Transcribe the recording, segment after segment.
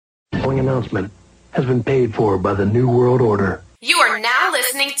following announcement has been paid for by the New World Order. You are now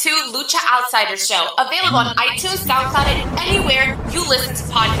listening to Lucha Outsiders Show, available on iTunes, SoundCloud, and anywhere you listen to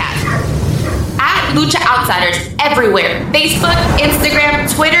podcasts. At Lucha Outsiders everywhere. Facebook, Instagram,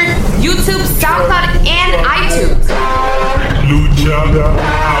 Twitter, YouTube, SoundCloud, and iTunes. Lucha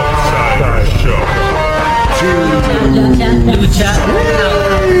Outsiders Show. Lucha.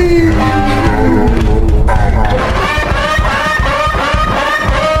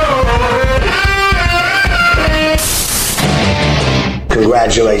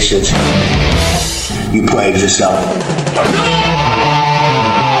 Congratulations. You played yourself.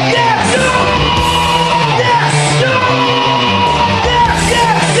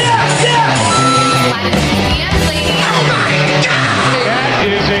 That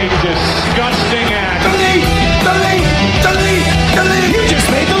is a disgusting act. Delete! You just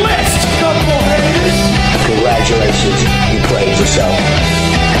made the list! Congratulations. You played yourself.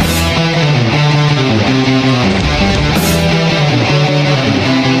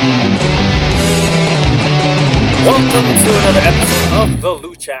 Welcome to another episode of the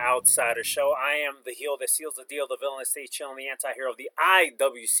Lucha Outsider Show. I am the heel that seals the deal, the villain that stays chilling, the anti-hero of the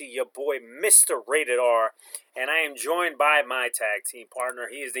IWC, your boy, Mr. Rated R. And I am joined by my tag team partner.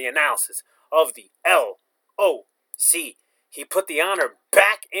 He is the analysis of the LOC. He put the honor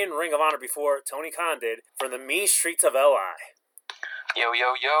back in Ring of Honor before Tony Khan did from the mean streets of LI. Yo,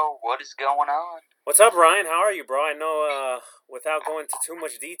 what is going on? What's up, Ryan? How are you, bro? I know, without going into too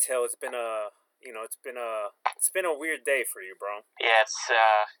much detail, it's been a weird day for you, bro. Yeah,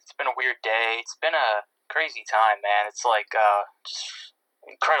 it's been a weird day. It's been a crazy time, man. It's like just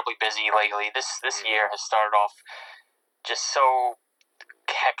incredibly busy lately. This year has started off just so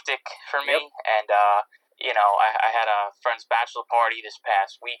hectic for me, and I had a friend's bachelor party this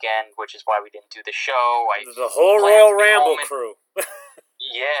past weekend, which is why we didn't do the show. The whole Royal Ramble crew.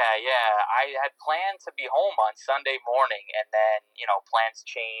 Yeah. I had planned to be home on Sunday morning, and then, plans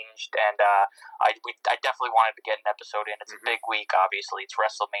changed, and I definitely wanted to get an episode in. It's a big week, obviously. It's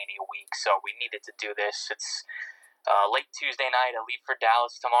WrestleMania week, so we needed to do this. It's late Tuesday night. I leave for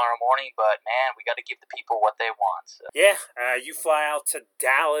Dallas tomorrow morning, but, man, we got to give the people what they want. So. Yeah, you fly out to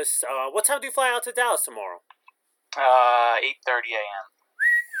Dallas. What time do you fly out to Dallas tomorrow? 8:30 a.m.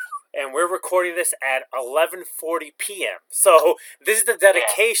 And we're recording this at 11:40 p.m. So this is the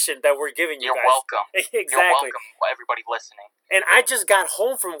dedication that we're giving you guys. You're welcome. Exactly. You're welcome, everybody listening. And I just got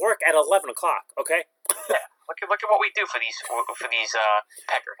home from work at 11 o'clock, okay? Yeah. Look at what we do for these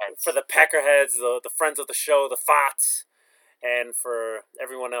peckerheads. For the peckerheads, the friends of the show, the FOTs, and for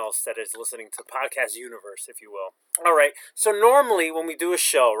everyone else that is listening to Podcast Universe, if you will. All right. So normally when we do a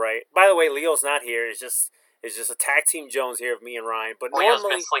show, right? By the way, Leo's not here. It's just a tag team Jones here of me and Ryan. But Leo's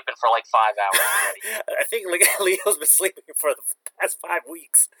normally, been sleeping for like 5 hours already. I think Leo's been sleeping for the past 5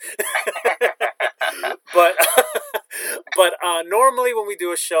 weeks. But normally when we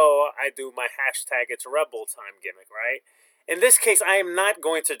do a show, I do my hashtag It's Red Bull time gimmick, right? In this case, I am not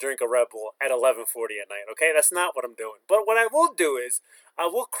going to drink a Red Bull at 11:40 at night, okay? That's not what I'm doing. But what I will do is, I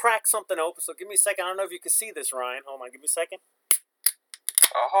will crack something open. So give me a second. I don't know if you can see this, Ryan. Hold on, give me a second.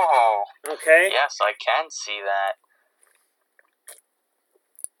 Oh. Okay. Yes, I can see that.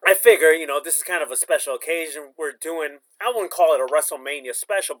 I figure, this is kind of a special occasion. We're doing, I wouldn't call it a WrestleMania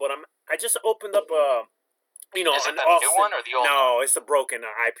special, but I just opened up a, is it the new one or the old one? No, it's the broken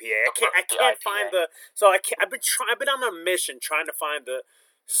IPA. I can't find I've been on a mission trying to find the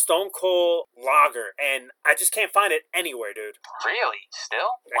Stone Cold Lager, and I just can't find it anywhere, dude. Really?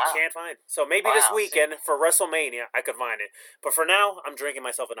 Still? I Wow. can't find it. So maybe this weekend for WrestleMania, I could find it. But for now, I'm drinking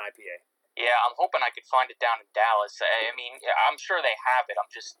myself an IPA. Yeah, I'm hoping I could find it down in Dallas. I mean, I'm sure they have it.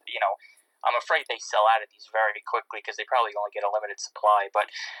 I'm just, I'm afraid they sell out of these very quickly because they probably only get a limited supply. But,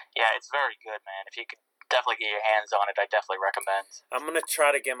 yeah, it's very good, man. If you could definitely get your hands on it, I definitely recommend. I'm going to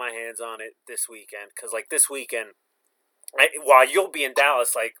try to get my hands on it this weekend because, this weekend, while you'll be in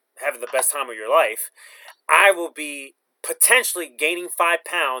Dallas, having the best time of your life, I will be potentially gaining 5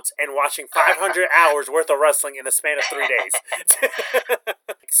 pounds and watching 500 hours worth of wrestling in the span of 3 days.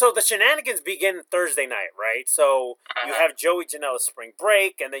 So the shenanigans begin Thursday night, right? So you have Joey Janela's spring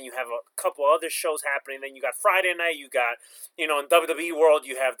break, and then you have a couple other shows happening. Then you got Friday night, you got, in WWE world,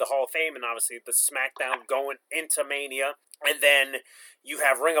 you have the Hall of Fame and obviously the SmackDown going into Mania. And then you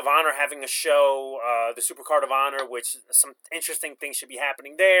have Ring of Honor having a show, the Supercard of Honor, which some interesting things should be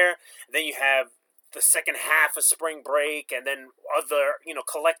happening there. Then you have the second half of spring break, and then other,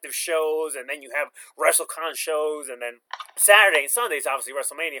 collective shows, and then you have WrestleCon shows, and then Saturday and Sunday is obviously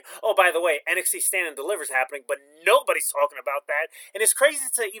WrestleMania. Oh, by the way, NXT Stand and Deliver is happening, but nobody's talking about that. And it's crazy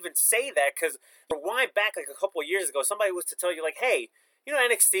to even say that, because rewind back a couple of years ago, somebody was to tell you, hey, you know,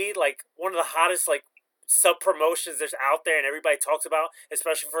 NXT, like, one of the hottest, like, sub-promotions there's out there and everybody talks about,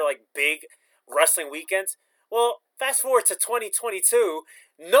 especially for, like, big wrestling weekends. Well, fast forward to 2022,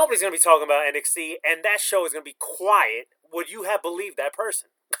 nobody's going to be talking about NXT, and that show is going to be quiet. Would you have believed that person?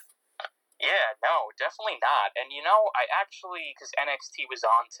 Yeah, no, definitely not. And you know, I actually, because NXT was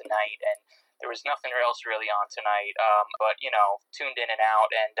on tonight, and there was nothing else really on tonight. But you know, tuned in and out,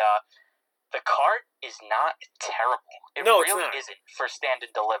 and the card is not terrible. No, really isn't for stand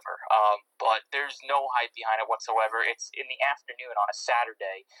and deliver. But there's no hype behind it whatsoever. It's in the afternoon on a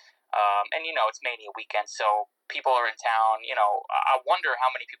Saturday, and you know, it's Mania weekend, so people are in town. You know, I wonder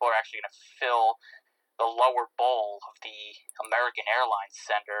how many people are actually going to fill the lower bowl of the American Airlines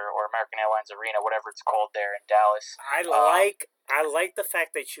Center or American Airlines Arena, whatever it's called there in Dallas. I like the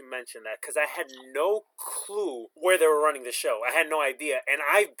fact that you mentioned that, because I had no clue where they were running the show. I had no idea, and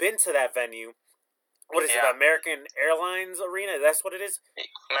I've been to that venue. What is it, the American Airlines Arena? That's what it is?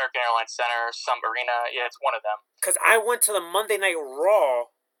 American Airlines Center, some arena. Yeah, it's one of them. Because I went to the Monday Night Raw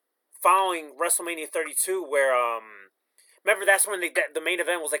following WrestleMania 32, where remember, that's when the main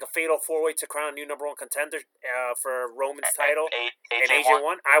event was like a fatal 4-way to crown a new #1 contender for Roman's title and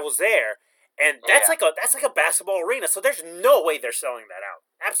AJ1. I was there, and that's like a basketball arena. So there's no way they're selling that out.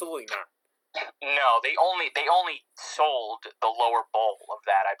 Absolutely not. No, they only sold the lower bowl of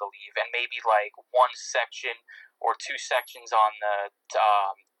that, I believe, and maybe like one section or two sections on the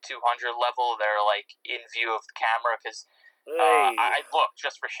 200 level that are like in view of the camera, because. I looked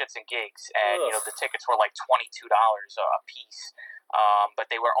just for shits and gigs, and you know the tickets were like $22 a piece, but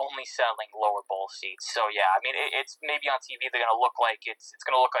they were only selling lower bowl seats. So yeah, I mean it's maybe on TV they're gonna look like it's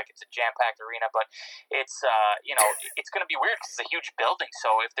gonna look like it's a jam packed arena, but it's you know it's gonna be weird because it's a huge building.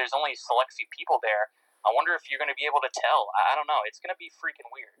 So if there's only a select few people there, I wonder if you're gonna be able to tell. I don't know. It's gonna be freaking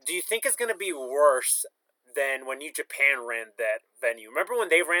weird. Do you think it's gonna be worse than when New Japan ran that venue? Remember when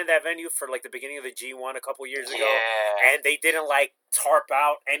they ran that venue for like the beginning of the G1 a couple years ago? Yeah. And they didn't like tarp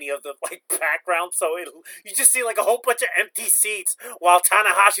out any of the like background, so you just see like a whole bunch of empty seats while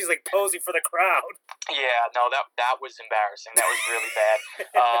Tanahashi's like posing for the crowd. Yeah, no, that was embarrassing. That was really bad.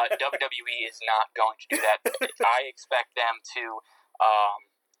 WWE is not going to do that. I expect them to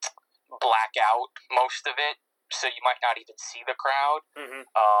black out most of it, so you might not even see the crowd. Mm-hmm.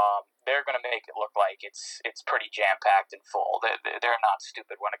 They're going to make it look like it's pretty jam packed and full. They're not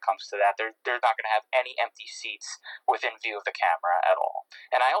stupid when it comes to that. They're not going to have any empty seats within view of the camera at all.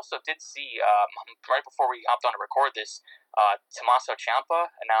 And I also did see right before we hopped on to record this, Tommaso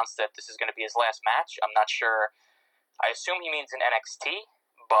Ciampa announced that this is going to be his last match. I'm not sure. I assume he means in NXT,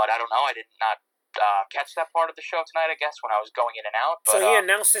 but I don't know. I did not catch that part of the show tonight, I guess, when I was going in and out. But, so he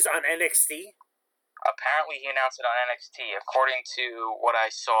announced this on NXT? Apparently, he announced it on NXT, according to what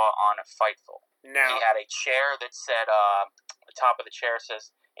I saw on Fightful. Now, he had a chair that said, the top of the chair says,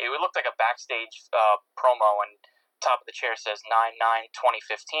 it would look like a backstage promo, and top of the chair says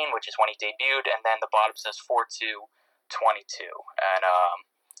 9/9/2015, which is when he debuted, and then the bottom says 4/2/22. And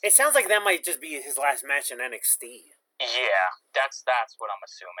it sounds like that might just be his last match in NXT. Yeah, that's what I'm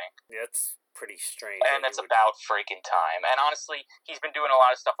assuming. That's pretty strange. And it's about freaking time. And honestly, he's been doing a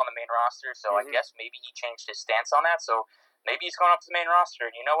lot of stuff on the main roster, so I guess maybe he changed his stance on that. So maybe he's going up to the main roster,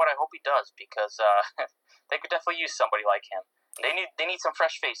 and you know what? I hope he does, because they could definitely use somebody like him. They need some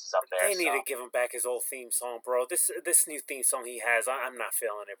fresh faces up there. They need to give him back his old theme song, bro. This new theme song he has, I'm not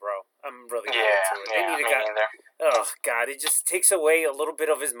feeling it, bro. I'm really not into it. They need me neither. Oh God, it just takes away a little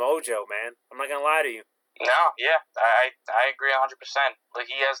bit of his mojo, man. I'm not gonna lie to you. No, yeah, I agree 100%. Like,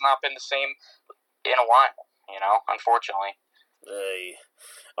 he has not been the same in a while, you know, unfortunately.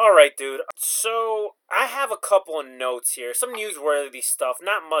 All right, dude. So I have a couple of notes here, some newsworthy stuff.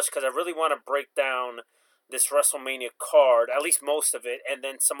 Not much, because I really want to break down this WrestleMania card, at least most of it, and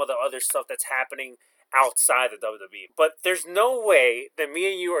then some of the other stuff that's happening outside the WWE. But there's no way that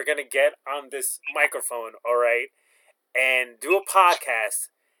me and you are gonna get on this microphone, all right, and do a podcast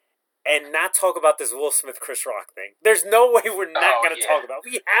and not talk about this Will Smith Chris Rock thing. There's no way we're not going to talk about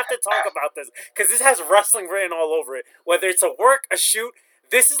it. We have to talk about this, because this has wrestling written all over it. Whether it's a work, a shoot,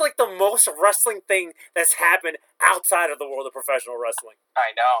 this is like the most wrestling thing that's happened outside of the world of professional wrestling.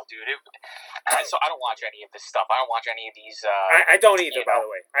 I know, dude. So I don't watch any of this stuff. I don't watch any of these I don't either, by the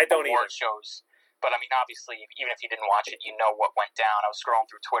way. I don't either. Award shows. But I mean, obviously, even if you didn't watch it, you know what went down. I was scrolling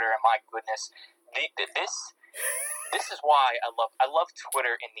through Twitter, and my goodness, this is why I love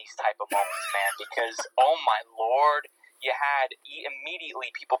Twitter in these type of moments, man, because, oh my Lord, you had immediately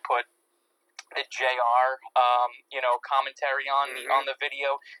people put the JR, commentary on the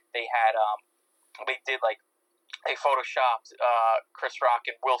video. They had, they did like they photoshopped Chris Rock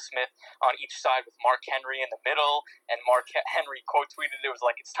and Will Smith on each side with Mark Henry in the middle, and Mark Henry quote tweeted, it was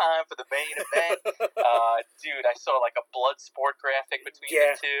like, "It's time for the main event." Dude, I saw like a blood sport graphic between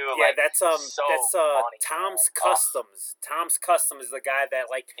the two. Yeah, like, that's funny, Tom's Customs. Tom's Customs is the guy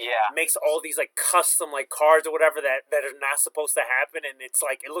that like makes all these like custom like cards or whatever that are not supposed to happen, and it's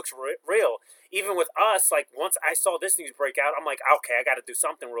like it looks real. Even with us, like once I saw this news break out, I'm like, okay, I got to do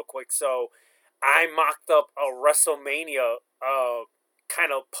something real quick. So I mocked up a WrestleMania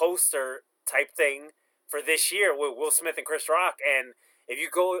kind of poster type thing for this year with Will Smith and Chris Rock. And if you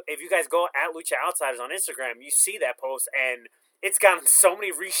guys go at Lucha Outsiders on Instagram, you see that post, and it's gotten so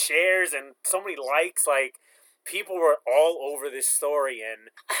many reshares and so many likes. Like, people were all over this story, and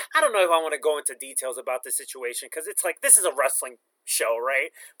I don't know if I want to go into details about this situation because it's like this is a wrestling show,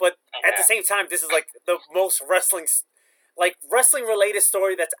 right? But at the same time, this is like the most wrestling related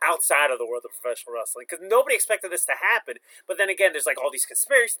story that's outside of the world of professional wrestling, because nobody expected this to happen. But then again, there's like all these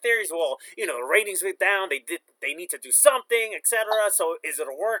conspiracy theories. Well, you know, the ratings went down. They need to do something, etc. So is it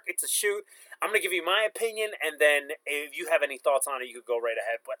a work? It's a shoot. I'm gonna give you my opinion, and then if you have any thoughts on it, you could go right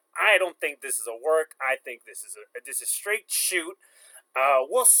ahead. But I don't think this is a work. I think this is straight shoot.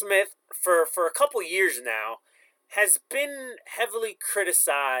 Will Smith for a couple years now has been heavily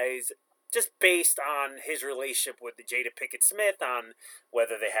criticized, just based on his relationship with the Jada Pinkett Smith, on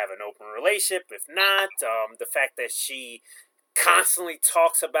whether they have an open relationship, if not, the fact that she constantly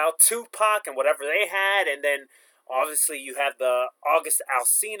talks about Tupac and whatever they had, and then obviously you have the August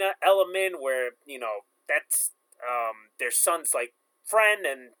Alsina element where, you know, that's their son's like friend,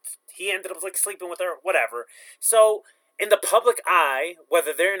 and he ended up like sleeping with her, whatever. So in the public eye,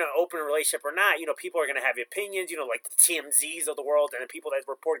 whether they're in an open relationship or not, you know, people are going to have opinions, you know, like the TMZs of the world and the people that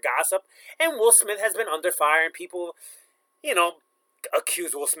report gossip. And Will Smith has been under fire, and people, you know,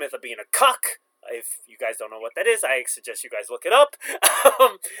 accuse Will Smith of being a cuck. If you guys don't know what that is, I suggest you guys look it up.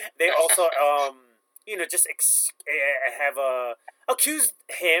 They also, you know, just have accused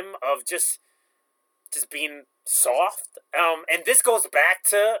him of just being soft. And this goes back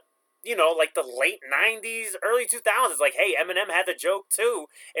to, you know, like the late 90s, early 2000s. Like, hey, Eminem had the joke, too,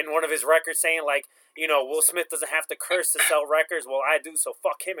 in one of his records saying, like, you know, Will Smith doesn't have to curse to sell records. Well, I do, so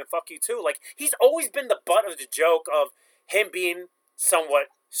fuck him and fuck you, too. Like, he's always been the butt of the joke of him being somewhat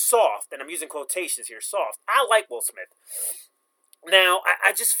soft. And I'm using quotations here, soft. I like Will Smith. Now,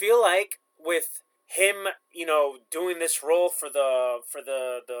 I just feel like with him, you know, doing this role for the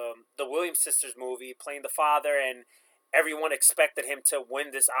Williams Sisters movie, playing the father, and everyone expected him to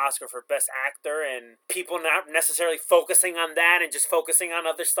win this Oscar for Best Actor, and people not necessarily focusing on that and just focusing on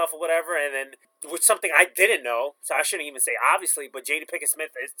other stuff or whatever. And then, which something I didn't know, so I shouldn't even say obviously, but Jada Pinkett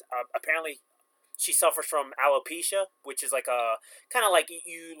Smith is apparently, she suffers from alopecia, which is like a kind of like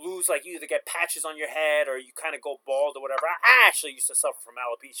you lose, like you either get patches on your head or you kind of go bald or whatever. I actually used to suffer from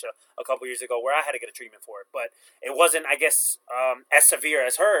alopecia a couple years ago where I had to get a treatment for it, but it wasn't, I guess, as severe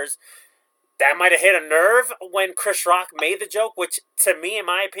as hers. That might have hit a nerve when Chris Rock made the joke, which to me, in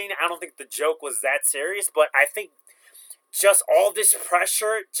my opinion, I don't think the joke was that serious, but I think just all this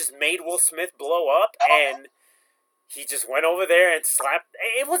pressure just made Will Smith blow up, and he just went over there and slapped.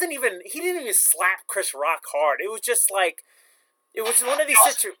 It wasn't even, he didn't even slap Chris Rock hard. It was just like, it was one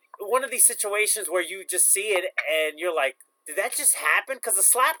of these situations where you just see it and you're like, did that just happen? Because the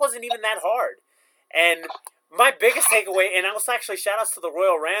slap wasn't even that hard. And my biggest takeaway, and I was actually, shout outs to the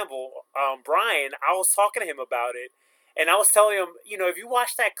Royal Ramble, Brian, I was talking to him about it, and I was telling him, you know, if you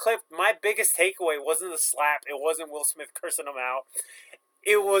watch that clip, my biggest takeaway wasn't the slap, it wasn't Will Smith cursing him out,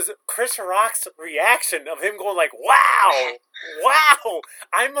 it was Chris Rock's reaction of him going like, wow,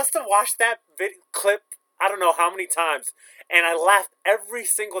 I must have watched that clip, I don't know how many times, and I laughed every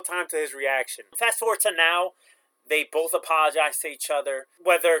single time to his reaction. Fast forward to now, they both apologize to each other,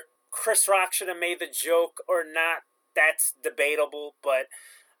 whether Chris Rock should have made the joke or not, that's debatable, but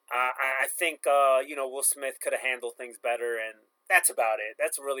I think, you know, Will Smith could have handled things better, and that's about it.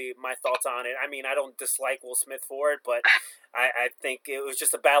 That's really my thoughts on it. I mean, I don't dislike Will Smith for it, but I think it was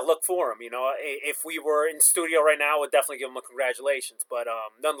just a bad look for him, you know. If we were in studio right now, I would definitely give him a congratulations, but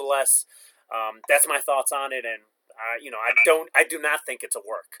nonetheless, that's my thoughts on it, and, you know, I do not think it's a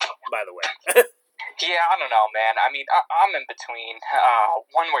work, by the way. Yeah, I don't know, man. I mean, I'm in between.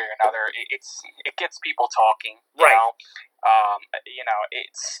 One way or another, it gets people talking. You know? You know,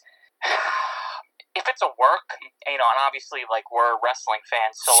 it's if it's a work, you know, and obviously, like, we're wrestling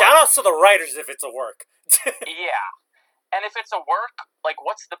fans. So shout outs to the writers if it's a work. Yeah, and if it's a work, like,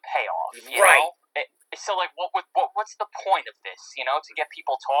 what's the payoff? You know? So, like, what's the point of this? You know, to get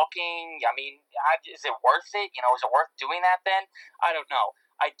people talking. I mean, is it worth it? You know, is it worth doing that? Then I don't know.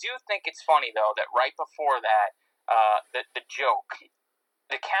 I do think it's funny, though, that right before that, the joke.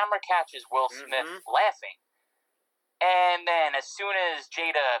 The camera catches Will Smith laughing, and then as soon as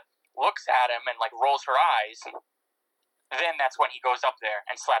Jada looks at him and like rolls her eyes, then that's when he goes up there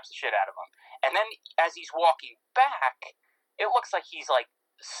and slaps the shit out of him. And then as he's walking back, it looks like he's like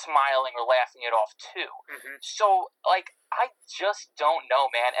smiling or laughing it off too. So like I just don't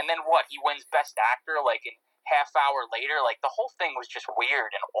know, man. And then what? He wins Best Actor like in half hour later. Like the whole thing was just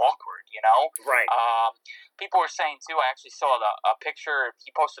weird and awkward, you know? Right. People were saying too, I actually saw a picture, he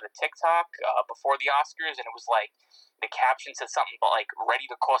posted a TikTok before the Oscars, and it was like, the caption said something about like, ready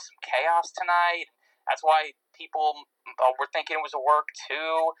to cause some chaos tonight. That's why people were thinking it was a work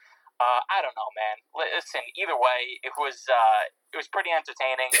too. I don't know, man. Listen, either way, it was pretty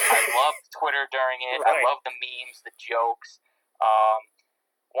entertaining. I loved Twitter during it. Right. I loved the memes, the jokes.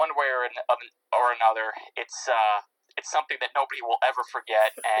 One way or another, it's something that nobody will ever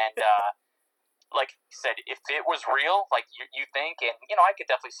forget. And like you said, if it was real, like you think, and you know, I could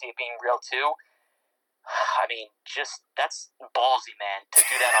definitely see it being real too. I mean, just that's ballsy, man, to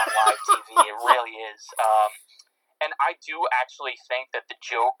do that on live TV. It really is. And I do actually think that the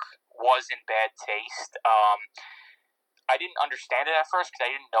joke was in bad taste. I didn't understand it at first because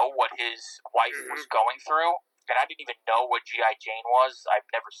I didn't know what his wife was going through. And I didn't even know what G.I. Jane was. I've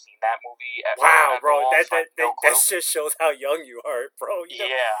never seen that movie. Wow, bro, all, that no just shows how young you are, bro. You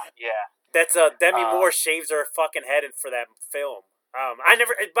know, yeah. That's Demi Moore shaves her fucking head in for that film.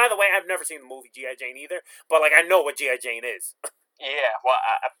 By the way, I've never seen the movie G.I. Jane either, but like I know what G.I. Jane is. Yeah, well,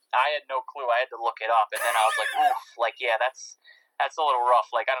 I had no clue. I had to look it up, and then I was like, oof, like yeah, that's a little rough.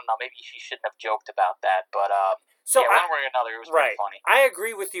 Like I don't know, maybe she shouldn't have joked about that, but so yeah, one way or another, it was pretty funny. I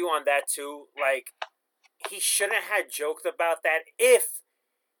agree with you on that too. Like he shouldn't have joked about that if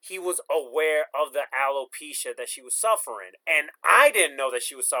he was aware of the alopecia that she was suffering, and I didn't know that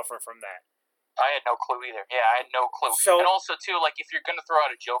she was suffering from that. I had no clue either. Yeah, I had no clue. So, and also too, like if you're gonna throw out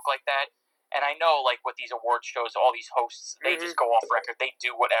a joke like that. And I know, like, with these award shows, all these hosts, they just go off record. They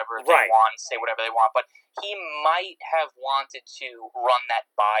do whatever they want and say whatever they want. But he might have wanted to run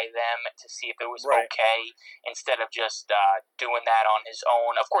that by them to see if it was okay instead of just doing that on his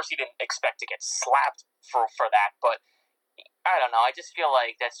own. Of course, he didn't expect to get slapped for that. But I don't know. I just feel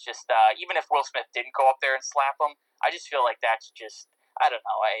like that's just, even if Will Smith didn't go up there and slap him, I just feel like that's just, I don't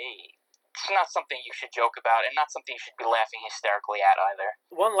know. It's not something you should joke about, and not something you should be laughing hysterically at either.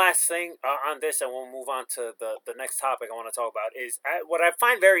 One last thing on this, and we'll move on to the next topic I want to talk about, is what I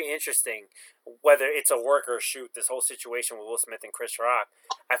find very interesting, whether it's a work or a shoot, this whole situation with Will Smith and Chris Rock,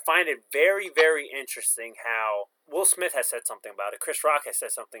 I find it very, very interesting how Will Smith has said something about it, Chris Rock has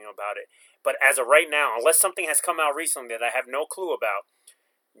said something about it, but as of right now, unless something has come out recently that I have no clue about,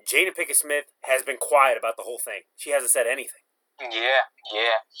 Jada Pinkett Smith has been quiet about the whole thing. She hasn't said anything. Yeah.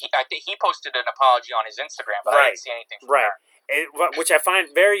 I think he posted an apology on his Instagram, but I didn't see anything from her. Which I find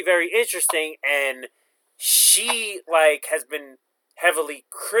very, very interesting, and she has been heavily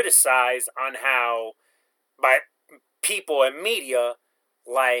criticized on how by people and media,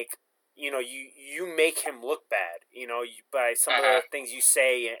 you make him look bad, by some of the things you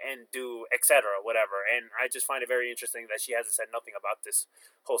say and do, etc., whatever. And I just find it very interesting that she hasn't said nothing about this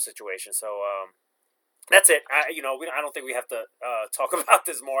whole situation. So, that's it. I don't think we have to talk about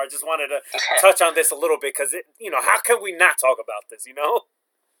this more. I just wanted to touch on this a little bit because, how can we not talk about this,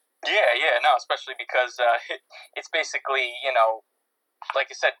 Yeah, no, especially because it's basically, like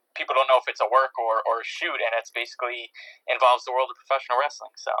I said, people don't know if it's a work or a shoot, and it's basically involves the world of professional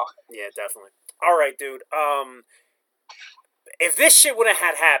wrestling, so. Yeah, definitely. All right, dude. If this shit would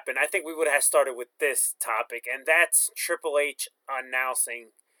have happened, I think we would have started with this topic, and that's Triple H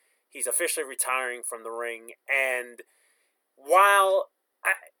announcing he's officially retiring from the ring. And while,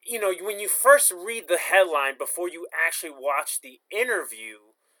 when you first read the headline before you actually watch the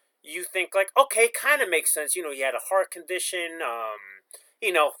interview, you think okay, kind of makes sense. He had a heart condition.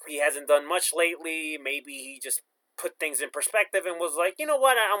 He hasn't done much lately. Maybe he just put things in perspective and was like, you know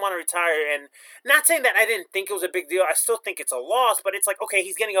what, I want to retire. And not saying that I didn't think it was a big deal. I still think it's a loss, but it's okay,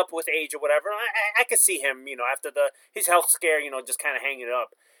 he's getting up with age or whatever. I could see him, after his health scare, just kind of hanging it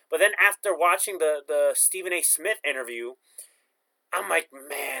up. But then after watching the Stephen A. Smith interview, I'm like,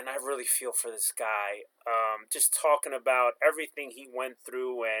 man, I really feel for this guy. Just talking about everything he went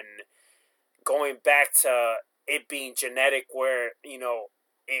through and going back to it being genetic where,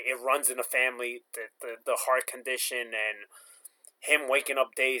 it runs in the family, the heart condition, and him waking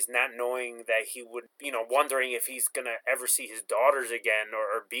up days not knowing that he would, wondering if he's going to ever see his daughters again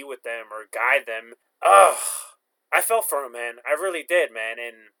or be with them or guide them. I felt for him, man. I really did, man.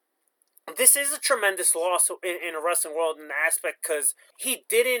 And this is a tremendous loss in a wrestling world in the aspect because he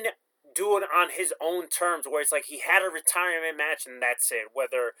didn't do it on his own terms, where it's like he had a retirement match and that's it.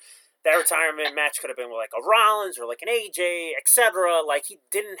 Whether that retirement match could have been with like a Rollins or like an AJ, etc. Like, he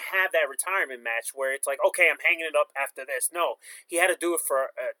didn't have that retirement match where it's like, okay, I'm hanging it up after this. No, he had to do it for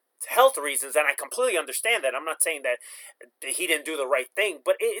health reasons, and I completely understand that. I'm not saying that he didn't do the right thing,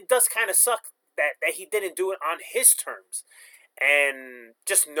 but it does kind of suck that he didn't do it on his terms. And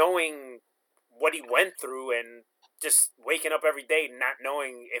just knowing what he went through and just waking up every day not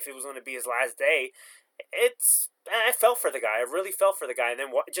knowing if it was going to be his last day, I felt for the guy. I really felt for the guy. And then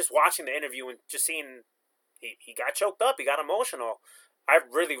just watching the interview and just seeing he got choked up, he got emotional. I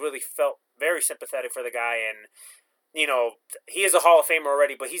really, really felt very sympathetic for the guy. And, you know, he is a Hall of Famer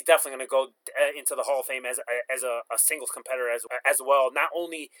already, but he's definitely going to go into the Hall of Fame as a singles competitor as well. Not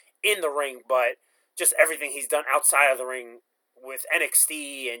only in the ring, but just everything he's done outside of the ring with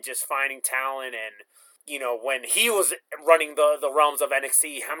NXT and just finding talent. And, you know, when he was running the realms of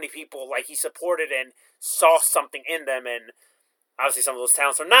NXT, how many people like he supported and saw something in them. And obviously some of those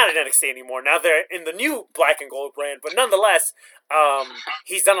talents are not at NXT anymore. Now they're in the new Black and Gold brand. But nonetheless,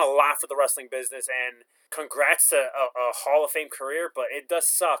 he's done a lot for the wrestling business. And congrats to a Hall of Fame career. But it does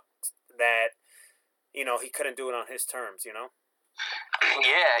suck that, you know, he couldn't do it on his terms, you know?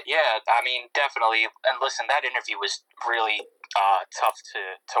 Yeah. I mean, definitely. And listen, that interview was really tough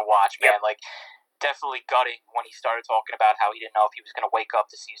to watch, man. Yep. Like, definitely gutting when he started talking about how he didn't know if he was going to wake up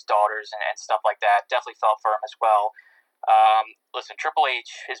to see his daughters and stuff like that. Definitely felt for him as well. Listen, Triple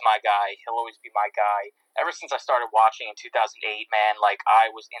H is my guy. He'll always be my guy. Ever since I started watching in 2008, man, like, I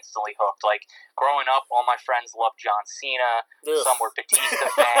was instantly hooked. Like, growing up, all my friends loved John Cena. Ugh. Some were Batista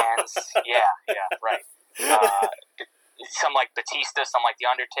fans. Yeah, right. Some like Batista, some like The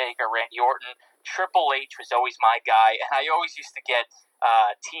Undertaker, Randy Orton. Triple H was always my guy, and I always used to get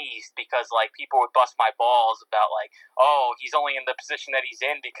teased because, like, people would bust my balls about, like, oh, he's only in the position that he's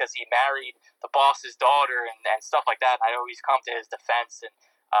in because he married the boss's daughter and stuff like that. And I always come to his defense, and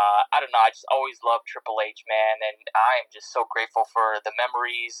I don't know, I just always loved Triple H, man, and I am just so grateful for the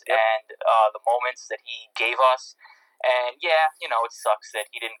memories and the moments that he gave us. And yeah, you know, it sucks that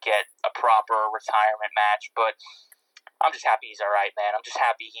he didn't get a proper retirement match, but I'm just happy he's all right, man. I'm just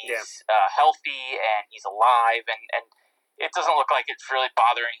happy he's healthy and he's alive, and it doesn't look like it's really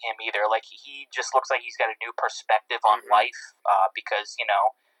bothering him either. Like, he just looks like he's got a new perspective on life because, you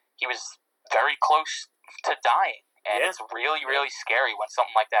know, he was very close to dying, and it's really, really scary when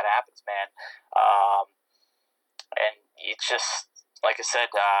something like that happens, man. And it's just, like I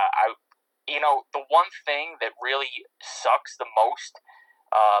said, you know, the one thing that really sucks the most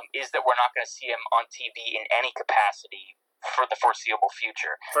is that we're not going to see him on TV in any capacity for the foreseeable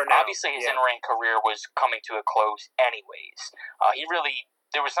future. For now, obviously, his in-ring career was coming to a close anyways.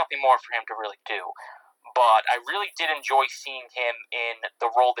 There was nothing more for him to really do. But I really did enjoy seeing him in the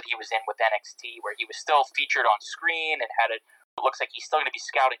role that he was in with NXT, where he was still featured on screen and it looks like he's still going to be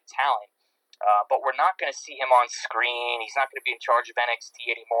scouting talent. But we're not going to see him on screen. He's not going to be in charge of NXT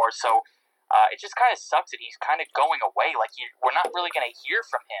anymore. So it just kind of sucks that he's kind of going away. Like, we're not really going to hear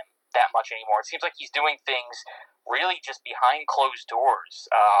from him that much anymore. It seems like he's doing things really just behind closed doors,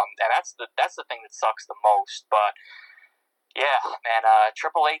 and that's the thing that sucks the most. But yeah, man,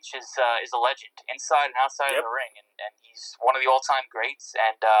 Triple H is a legend inside and outside of the ring, and he's one of the all-time greats.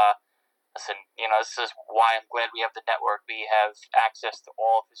 And listen, you know, this is why I'm glad we have the network. We have access to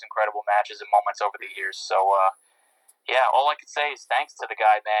all of his incredible matches and moments over the years. So yeah, all I can say is thanks to the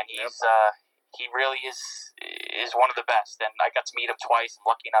guy, man. He really is one of the best, and I got to meet him twice. I'm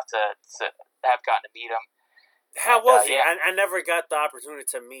lucky enough to have gotten to meet him. How was he? I never got the opportunity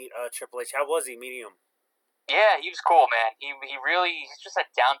to meet Triple H. How was he meeting him? Yeah, he was cool, man. He's just a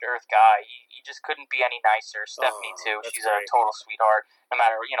down-to-earth guy. He just couldn't be any nicer. Stephanie, too. She's great. A total sweetheart. No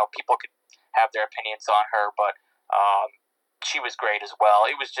matter, you know, people could have their opinions on her, but she was great as well.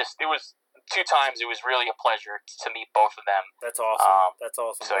 It was 2 times. It was really a pleasure to meet both of them. That's awesome. That's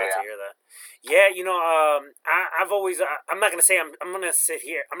awesome. So, glad to hear that. Yeah, you know, I've always. I'm not gonna say I'm not gonna sit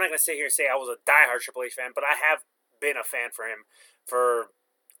here and say I was a diehard Triple H fan, but I have been a fan for him for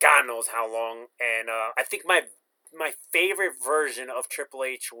God knows how long. And I think my favorite version of Triple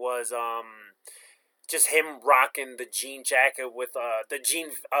H was just him rocking the jean jacket with the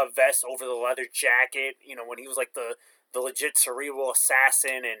jean vest over the leather jacket. You know, when he was like the legit cerebral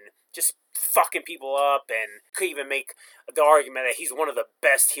assassin and just fucking people up, and could even make the argument that he's one of the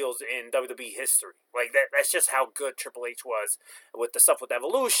best heels in WWE history. Like, that's just how good Triple H was with the stuff with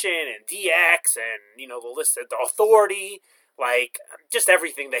Evolution and DX and, you know, the list of the Authority, like, just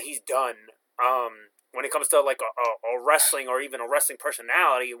everything that he's done when it comes to, like, a wrestling or even a wrestling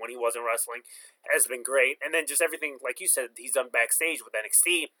personality when he wasn't wrestling has been great. And then just everything, like you said, he's done backstage with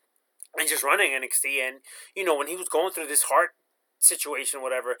NXT. and just running NXT. And, you know, when he was going through this heart situation,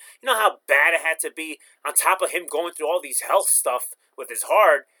 whatever, you know how bad it had to be on top of him going through all these health stuff with his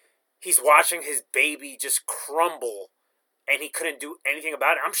heart. He's watching his baby just crumble, and he couldn't do anything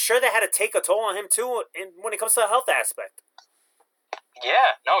about it. I'm sure that had to take a toll on him, too, when it comes to the health aspect.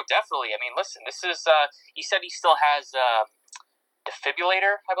 Yeah, no, definitely. I mean, listen, this is, he said he still has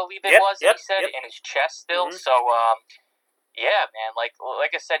defibrillator, I believe he said, in his chest still. Mm-hmm. So, yeah, man, like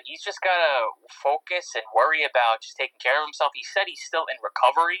I said, he's just got to focus and worry about just taking care of himself. He said he's still in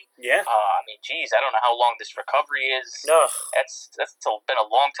recovery. Yeah. I mean, geez, I don't know how long this recovery is. Ugh. That's been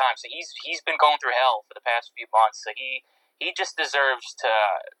a long time. So he's been going through hell for the past few months. So he just deserves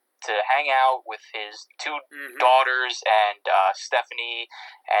to hang out with his two daughters and Stephanie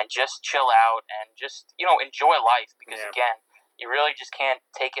and just chill out and just, you know, enjoy life. Because, again, you really just can't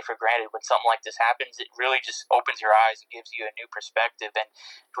take it for granted when something like this happens. It really just opens your eyes and gives you a new perspective and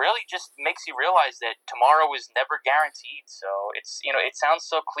really just makes you realize that tomorrow is never guaranteed. So it's, you know, it sounds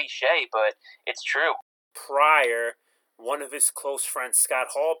so cliche, but it's true. Prior, one of his close friends,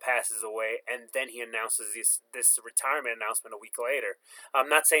 Scott Hall, passes away, and then he announces this retirement announcement a week later. I'm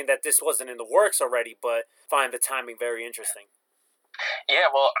not saying that this wasn't in the works already, but find the timing very interesting. Yeah,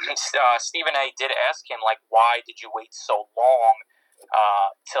 well, Stephen A. did ask him, like, why did you wait so long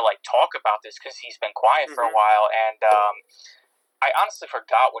to, like, talk about this? Because he's been quiet for a while, and I honestly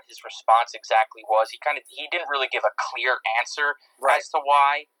forgot what his response exactly was. He didn't really give a clear answer as to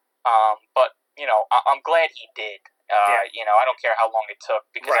why, but, you know, I'm glad he did. You know, I don't care how long it took,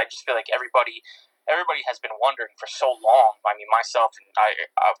 because I just feel like everybody has been wondering for so long. I mean, myself and I,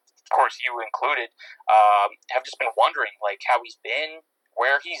 of course you included, have just been wondering, like, how he's been,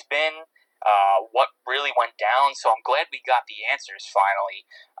 where he's been, what really went down. So I'm glad we got the answers finally.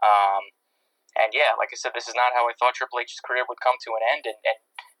 And yeah, like I said, this is not how I thought Triple H's career would come to an end, and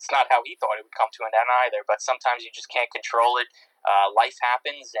it's not how he thought it would come to an end either. But sometimes you just can't control it. Life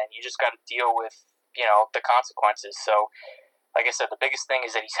happens, and you just got to deal with, you know, the consequences. So, like I said, the biggest thing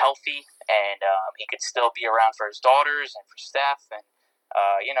is that he's healthy, and he could still be around for his daughters and for Steph, and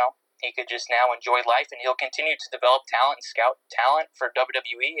you know, he could just now enjoy life, and he'll continue to develop talent and scout talent for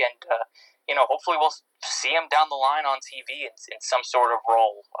WWE, and you know, hopefully we'll see him down the line on TV in some sort of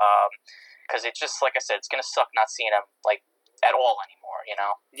role, because it's just, like I said, it's gonna suck not seeing him, like, at all anymore, you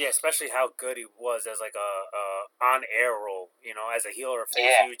know? Yeah, especially how good he was as, like, a on-air role, you know, as a heel or a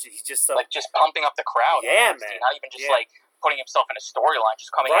face. Yeah. He's just like, just pumping up the crowd. Yeah, man. Not even just, like, putting himself in a storyline,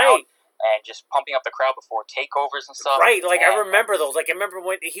 just coming out and just pumping up the crowd before takeovers and stuff. Right, like, I remember those. Like, I remember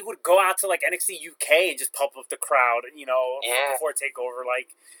when he would go out to, like, NXT UK and just pump up the crowd, you know, before takeover.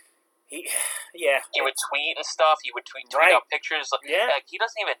 Like, he would tweet and stuff. He would tweet out pictures. Yeah. Like, he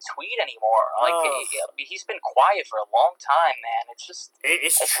doesn't even tweet anymore. Like, he's been quiet for a long time, man. It's just...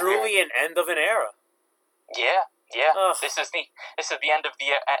 It's truly an end of an era. Yeah. This is the end of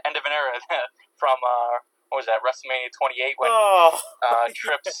an era from... what was that, WrestleMania 28 when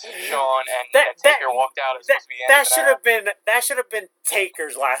Trips, Shawn, and Taker walked out? It was supposed to be the end that should have been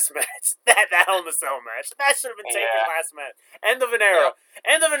Taker's last match. That Hell in a Cell match. That should have been Taker's last match. End of an era.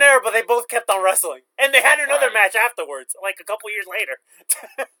 Yeah. End of an era, but they both kept on wrestling. And they had another match afterwards, like a couple years later.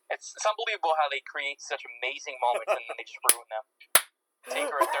 It's unbelievable how they create such amazing moments and then they just ruin them.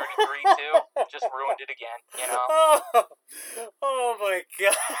 Taker at 33 too, just ruined it again, you know? Oh my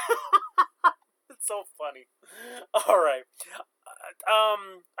god. It's so funny. All right.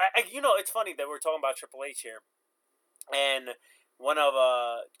 You know, it's funny that we're talking about Triple H here. And one of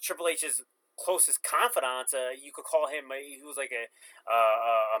Triple H's closest confidants, you could call him, he was like a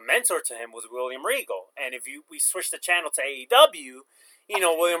mentor to him, was William Regal. And if we switch the channel to AEW, you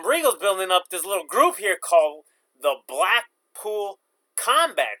know, William Regal's building up this little group here called the Blackpool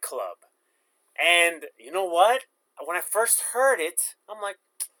Combat Club. And you know what? When I first heard it, I'm like,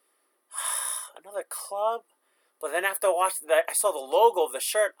 another club? But then after I saw the logo of the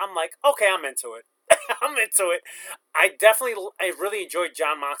shirt, I'm like, okay, I'm into it. I'm into it. I really enjoyed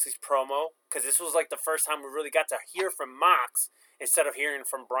Jon Moxley's promo, because this was like the first time we really got to hear from Mox instead of hearing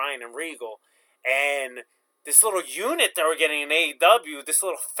from Bryan and Regal. And this little unit that we're getting in AEW, this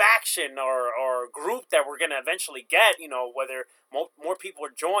little faction or group that we're going to eventually get, you know, whether more people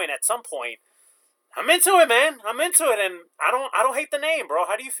join at some point, I'm into it, man. I'm into it, and I don't hate the name, bro.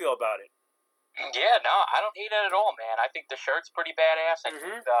 How do you feel about it? Yeah, no, I don't hate it at all, man. I think the shirt's pretty badass.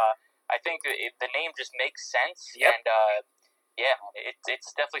 I think the name just makes sense. Yep. And yeah,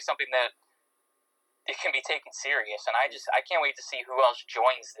 it's definitely something that it can be taken serious. And I can't wait to see who else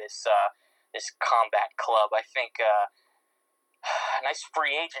joins this combat club. I think a nice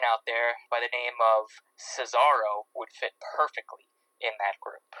free agent out there by the name of Cesaro would fit perfectly in that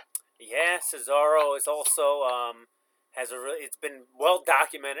group. Yeah, Cesaro is also it's been well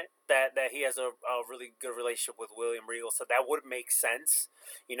documented that he has a really good relationship with William Regal, so that would make sense.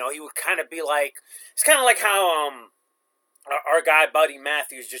 You know, he would kind of be like, it's kind of like how our guy Buddy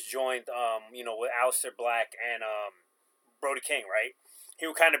Matthews just joined you know, with Aleister Black and Brody King, right? He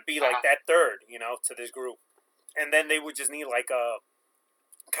would kind of be like that third, you know, to this group, and then they would just need like a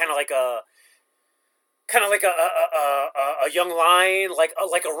kind of like a young lion, like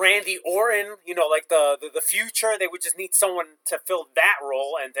a Randy Orton, you know, like the future. They would just need someone to fill that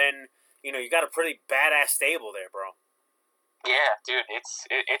role, and then, you know, you got a pretty badass stable there, bro. Yeah, dude, it's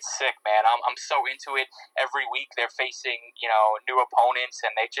sick, man. I'm so into it. Every week they're facing, you know, new opponents,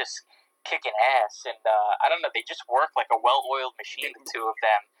 and they just kicking ass. And I don't know, they just work like a well-oiled machine, the two of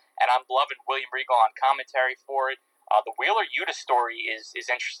them. And I'm loving William Regal on commentary for it. The Wheeler Yuta story is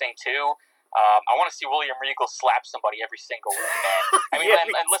interesting too. I want to see William Regal slap somebody every single week, man. I mean, Yeah,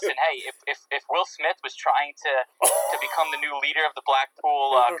 and listen, hey, if Will Smith was trying to become the new leader of the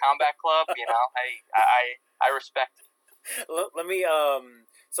Blackpool Combat Club, you know, I respect it. Let me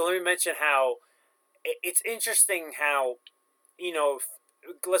mention how it's interesting how, you know,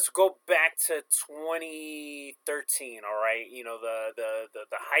 let's go back to 2013. All right, you know, the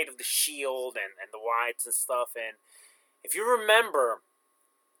height of the Shield and the Wyatts and stuff, and if you remember,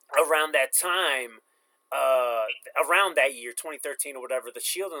 around that time, around that year, 2013 or whatever, the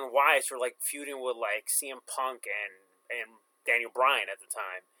Shield and the Wyatts were like feuding with like CM Punk and Daniel Bryan at the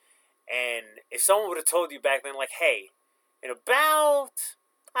time. And if someone would have told you back then, like, hey, in about,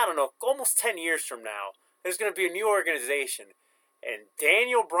 I don't know, almost 10 years from now, there's going to be a new organization, and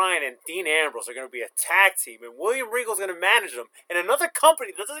Daniel Bryan and Dean Ambrose are going to be a tag team, and William Regal's going to manage them in another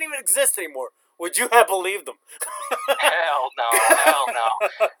company that doesn't even exist anymore, would you have believed them? Hell no.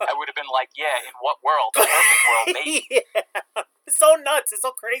 I would have been like, yeah, in what world? The perfect world, maybe. Yeah. It's so nuts. It's so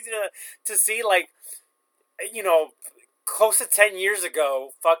crazy to see, like, you know, close to 10 years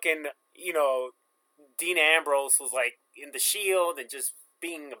ago, fucking, you know, Dean Ambrose was, like, in the Shield and just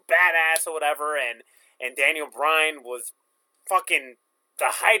being a badass or whatever, and Daniel Bryan was fucking the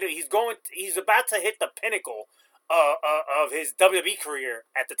height of, he's about to hit the pinnacle of his WWE career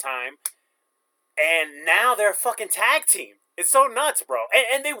at the time. And now they're a fucking tag team. It's so nuts, bro.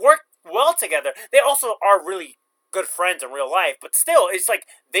 And they work well together. They also are really good friends in real life. But still, it's like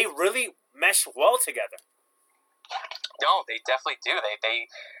they really mesh well together. No, they definitely do. They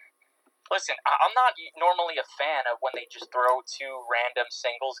listen, I'm not normally a fan of when they just throw two random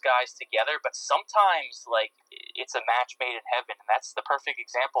singles guys together. But sometimes, like, it's a match made in heaven. And that's the perfect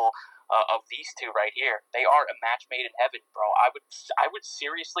example of these two right here. They are a match made in heaven, bro. I would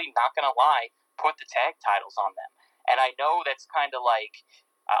seriously, not gonna lie, put the tag titles on them. And I know that's kind of like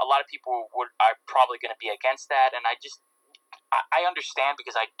a lot of people are probably going to be against that, and I understand,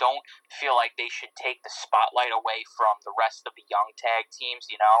 because I don't feel like they should take the spotlight away from the rest of the young tag teams,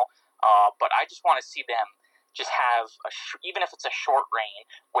 you know. But I just want to see them just have even if it's a short reign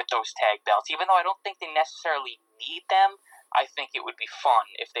with those tag belts. Even though I don't think they necessarily need them, I think it would be fun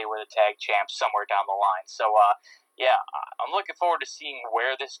if they were the tag champs somewhere down the line. So yeah, I'm looking forward to seeing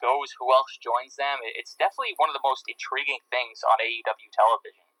where this goes, who else joins them. It's definitely one of the most intriguing things on AEW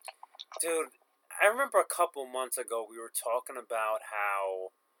television. Dude, I remember a couple months ago we were talking about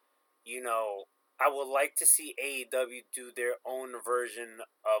how, you know, I would like to see AEW do their own version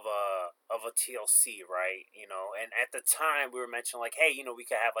of a TLC, right? You know, and at the time we were mentioning, like, hey, you know, we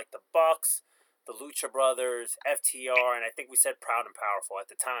could have like the Bucks, the Lucha Brothers, FTR, and I think we said Proud and Powerful at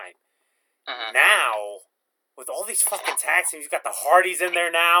the time. Mm-hmm. Now, with all these fucking tag teams, you got the Hardys in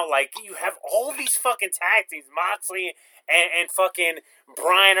there now. Like, you have all these fucking tag teams. Moxley and fucking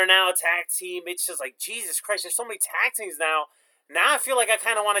Bryan are now a tag team. It's just like, Jesus Christ, there's so many tag teams now. Now I feel like I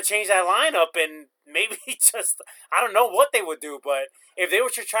kind of want to change that lineup and maybe just, I don't know what they would do, but if they were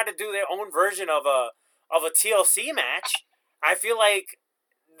to try to do their own version of a TLC match, I feel like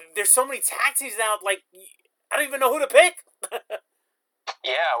there's so many tag teams now, like, I don't even know who to pick.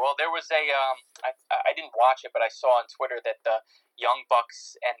 Yeah, well, there was I didn't watch it, but I saw on Twitter that the Young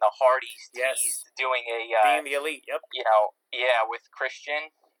Bucks and the Hardys teased doing a being the Elite, yep. You know, yeah, with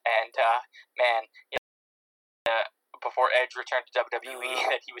Christian and man, you know, before Edge returned to WWE,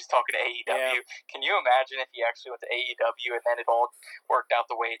 that he was talking to AEW. Yeah. Can you imagine if he actually went to AEW and then it all worked out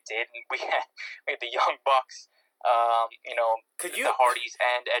the way it did, and we had the Young Bucks, you know, the Hardys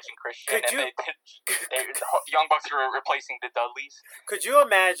and Edge and Christian, and the Young Bucks were replacing the Dudleys. Could you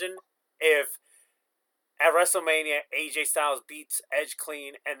imagine if at WrestleMania AJ Styles beats Edge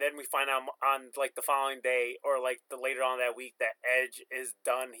clean, and then we find out on like the following day or like the later on that week that Edge is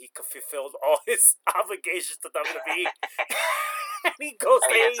done, he fulfilled all his obligations to WWE? and he goes to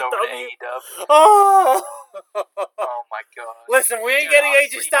And he heads over to AEW. AEW. Oh! Oh my god. Listen, we ain't Dude, getting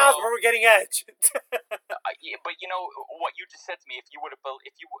AJ honestly, Styles, bro. but we're getting Edge. Yeah, but you know what you just said to me. If I would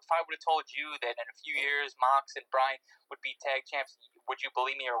have told you that in a few years Mox and Bryan would be tag champs, would you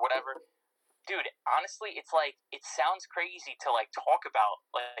believe me or whatever? Dude, honestly, it's like it sounds crazy to like talk about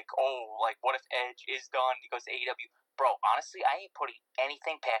like what if Edge is done? He goes to AEW. Bro, honestly, I ain't putting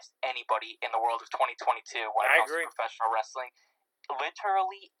anything past anybody in the world of 2022 when it comes to professional wrestling.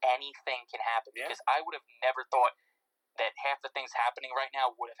 Literally anything can happen because I would have never thought that half the things happening right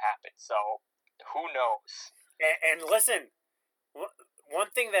now would have happened. So who knows? And listen, one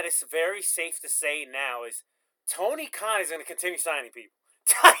thing that is very safe to say now is Tony Khan is going to continue signing people.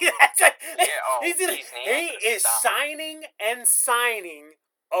 He is signing and signing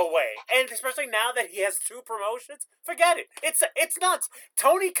away, and especially now that he has 2 promotions, forget it. It's nuts.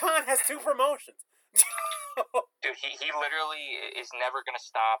 Tony Khan has 2 promotions. Dude, he literally is never gonna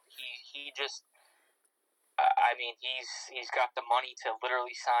stop. He just, I mean, he's got the money to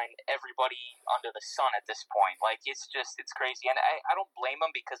literally sign everybody under the sun at this point. Like it's crazy, and I don't blame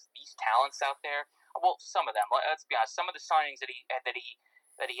him because these talents out there. Well, some of them. Let's be honest. Some of the signings that he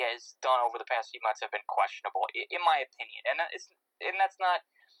has done over the past few months have been questionable, in my opinion. And that's not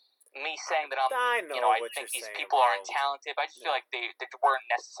me saying that I think these people aren't talented. I just feel like they weren't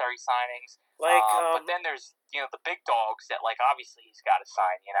necessary signings. Like, but then there's the big dogs that like obviously he's got to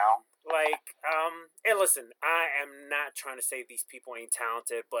sign. And listen, I am not trying to say these people ain't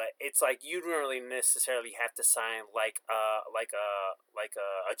talented, but it's like you don't really necessarily have to sign like a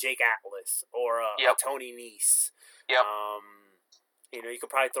Jake Atlas or a Tony Nese. Yep. You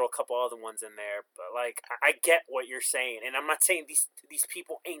could probably throw a couple other ones in there, but like I get what you're saying, and I'm not saying these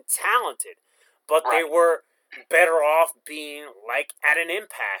people ain't talented, but they were better off being like at an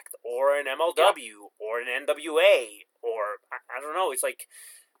Impact or an MLW or an NWA or I don't know. It's like,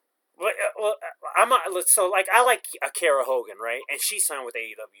 I like Akira Hogan, right? And she signed with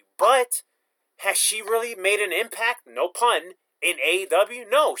AEW, but has she really made an impact? No pun. In AEW,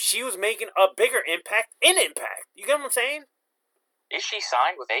 no, she was making a bigger impact in Impact. You get what I'm saying? Is she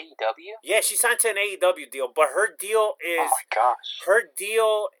signed with AEW? Yeah, she signed to an AEW deal, but her deal is... Oh my gosh. Her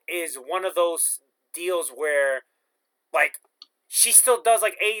deal is one of those deals where, like, she still does,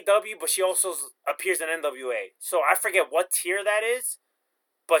 like, AEW, but she also appears in NWA. So I forget what tier that is,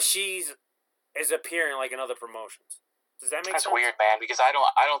 but is appearing, like, in other promotions. Does that make sense? That's weird, man, because I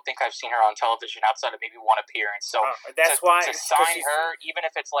don't think I've seen her on television outside of maybe one appearance. So that's why to sign her, even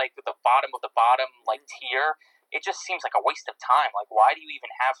if it's, like, the bottom of the bottom, like, tier... It just seems like a waste of time. Like, why do you even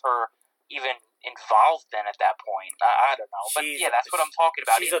have her even involved then at that point? I don't know. But yeah, that's what I'm talking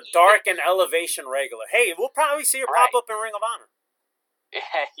about. She's a dark and elevation regular. Hey, we'll probably see her pop up in Ring of Honor.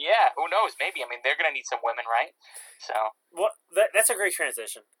 Yeah, who knows? Maybe. I mean, they're going to need some women, right? So. Well, that's a great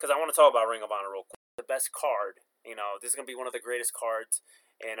transition because I want to talk about Ring of Honor real quick. The best card. This is going to be one of the greatest cards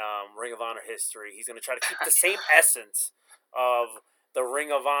in Ring of Honor history. He's going to try to keep the same essence of the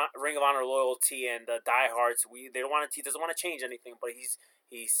Ring of Honor loyalty and the diehards. He doesn't want to change anything, but he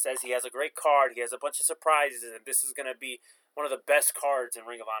says he has a great card. He has a bunch of surprises, and this is going to be one of the best cards in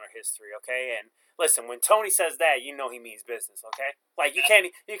Ring of Honor history. Okay, and listen, when Tony says that, you know he means business. Okay, like you can't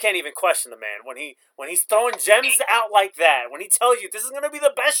even question the man when he's throwing gems out like that. When he tells you this is going to be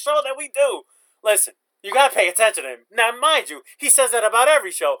the best show that we do, listen. You gotta pay attention to him. Now, mind you, he says that about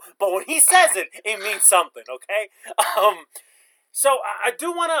every show, but when he says it, it means something. Okay. So I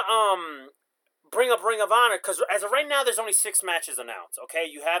do want to bring up Ring of Honor because as of right now, there's only 6 matches announced. Okay,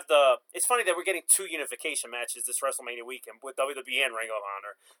 you have It's funny that we're getting 2 unification matches this WrestleMania weekend with WWE and Ring of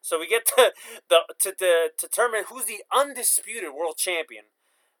Honor. So we get to determine who's the undisputed world champion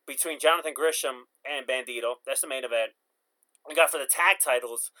between Jonathan Gresham and Bandito. That's the main event. We got for the tag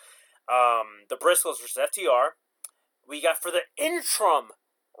titles, the Briscoes versus FTR. We got for the interim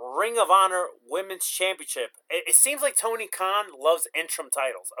Ring of Honor Women's Championship. It seems like Tony Khan loves interim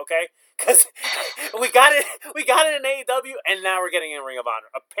titles, okay? Because we got it in AEW, and now we're getting it in Ring of Honor.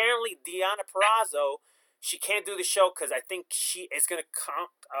 Apparently, Deonna Purrazzo, she can't do the show because I think she is gonna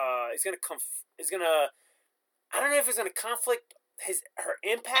I don't know if it's gonna conflict her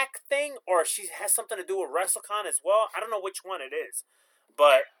Impact thing or she has something to do with WrestleCon as well. I don't know which one it is,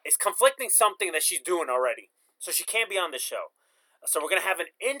 but it's conflicting something that she's doing already, so she can't be on the show. So we're going to have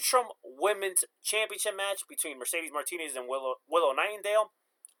an interim women's championship match between Mercedes Martinez and Willow Nightingale.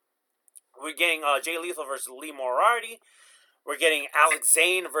 We're getting Jay Lethal versus Lee Moriarty. We're getting Alex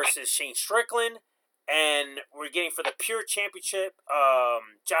Zane versus Shane Strickland. And we're getting for the Pure Championship,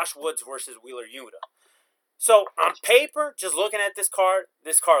 Josh Woods versus Wheeler Yuta. So on paper, just looking at this card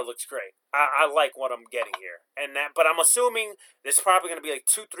looks great. I like what I'm getting here, but I'm assuming there's probably going to be like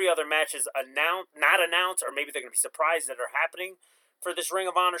 2-3 other matches not announced, or maybe they're going to be surprised that are happening for this Ring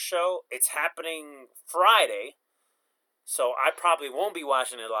of Honor show. It's happening Friday, so I probably won't be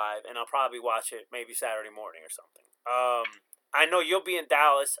watching it live, and I'll probably watch it maybe Saturday morning or something. I know you'll be in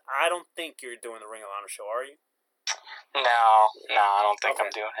Dallas. I don't think you're doing the Ring of Honor show, are you? No, I don't think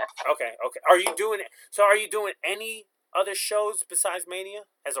I'm doing it. Okay. Are you doing it? So are you doing any other shows besides Mania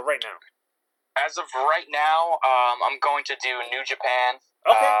as of right now? As of right now, I'm going to do New Japan.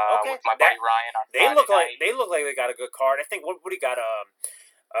 Okay. With my buddy Ryan on Friday night. They look like they got a good card. I think what do you got?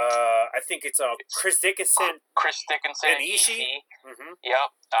 I think it's Chris Dickinson, and Ishii. Mm-hmm.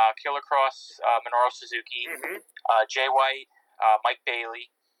 Yep. Killer Cross, Minoru Suzuki, Jay White, Mike Bailey,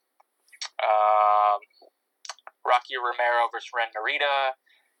 Rocky Romero versus Ren Narita.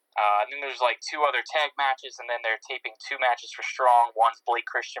 And then there's like 2 other tag matches, and then they're taping 2 matches for Strong. One's Blake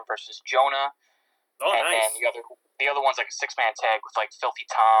Christian versus Jonah. Oh, and nice. And the other one's like a 6-man tag with like Filthy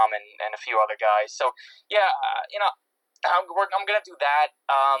Tom and a few other guys. So yeah, I'm gonna do that.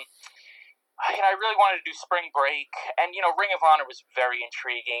 I really wanted to do Spring Break, and Ring of Honor was very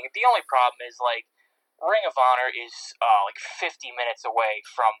intriguing. The only problem is like Ring of Honor is like 50 minutes away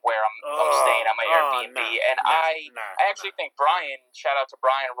from where I'm staying at my Airbnb, I actually think Brian, shout out to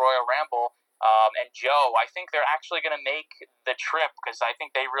Brian Royal Ramble, and Joe, I think they're actually going to make the trip because I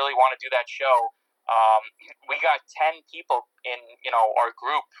think they really want to do that show. We got 10 people in our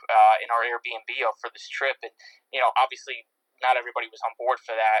group in our Airbnb for this trip, and obviously not everybody was on board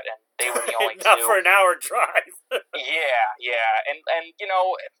for that, and they were the only not 2. for an hour drive. yeah, and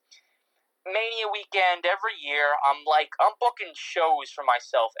Mania weekend every year, I'm booking shows for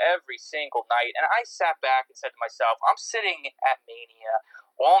myself every single night, and I sat back and said to myself, I'm sitting at Mania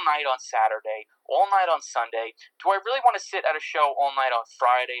all night on Saturday, all night on Sunday. Do I really want to sit at a show all night on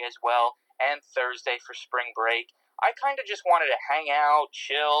Friday as well, and Thursday for Spring Break? I kind of just wanted to hang out,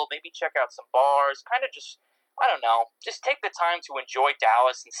 chill, maybe check out some bars, kind of just, I don't know, just take the time to enjoy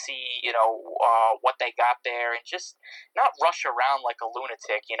Dallas and see, what they got there, and just not rush around like a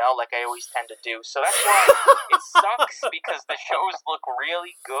lunatic, like I always tend to do. So that's why it sucks, because the shows look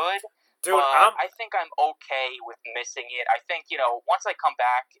really good. Dude, I think I'm okay with missing it. I think, once I come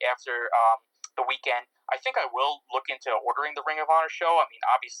back after the weekend, I think I will look into ordering the Ring of Honor show. I mean,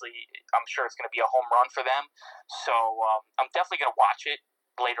 obviously, I'm sure it's going to be a home run for them. So I'm definitely going to watch it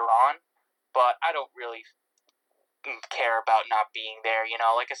later on, but I don't really care about not being there.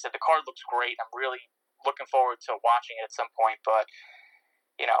 Like I said, the card looks great. I'm really looking forward to watching it at some point, but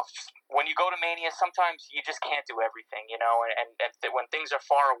when you go to Mania, sometimes you just can't do everything, and when things are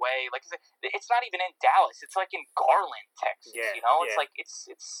far away, like I said, it's not even in Dallas, it's like in Garland, Texas. It's like it's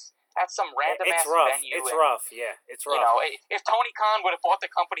at some random ass venue. It's rough. It's rough. If Tony Khan would have bought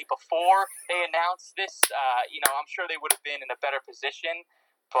the company before they announced this, I'm sure they would have been in a better position.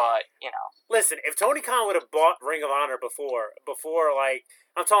 But, Listen, if Tony Khan would have bought Ring of Honor before, like,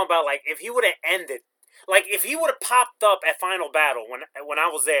 I'm talking about, like, if he would have ended, like, if he would have popped up at Final Battle when I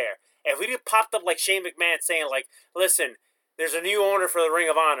was there, if he would have popped up like Shane McMahon saying, like, listen, there's a new owner for the Ring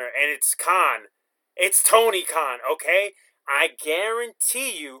of Honor, and it's Khan. It's Tony Khan, okay? I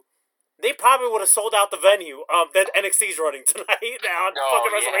guarantee you, they probably would have sold out the venue that NXT's running tonight now on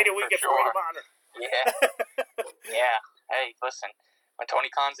fucking WrestleMania weekend for Ring of Honor. Yeah. Hey, listen. When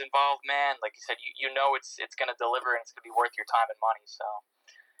Tony Khan's involved, man, like you said, you know it's going to deliver and it's going to be worth your time and money.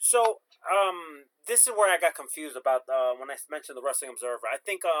 So this is where I got confused about when I mentioned the Wrestling Observer. I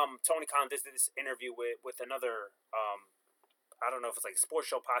think Tony Khan did this interview with another I don't know if it's like a sports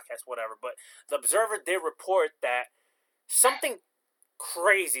show, podcast, whatever. But the Observer did report that something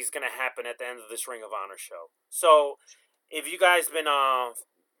crazy is going to happen at the end of this Ring of Honor show. So if you guys been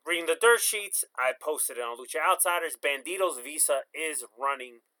reading the dirt sheets, I posted it on Lucha Outsiders. Bandito's visa is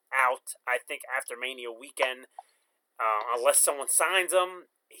running out, I think, after Mania weekend. Unless someone signs him,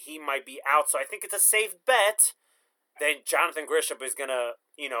 he might be out. So I think it's a safe bet that Jonathan Gresham is going to,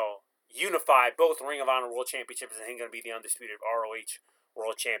 unify both Ring of Honor World Championships, and he's going to be the undisputed ROH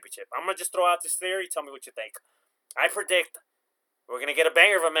World Championship. I'm going to just throw out this theory. Tell me what you think. I predict we're going to get a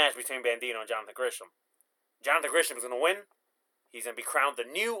banger of a match between Bandito and Jonathan Gresham. Jonathan Gresham is going to win. He's going to be crowned the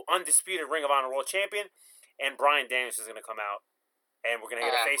new undisputed Ring of Honor World Champion. And Bryan Danielson is going to come out. And we're going to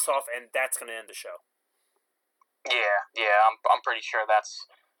get a face-off. And that's going to end the show. Yeah. I'm pretty sure that's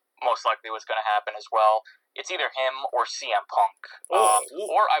most likely what's going to happen as well. It's either him or CM Punk.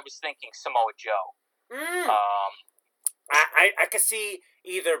 Or I was thinking Samoa Joe. I could see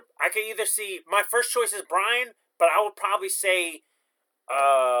either. I could either see. My first choice is Bryan. But I would probably say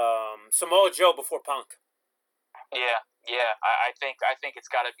Samoa Joe before Punk. Yeah. I think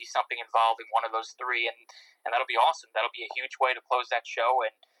it's got to be something involving one of those three, and that'll be awesome. That'll be a huge way to close that show,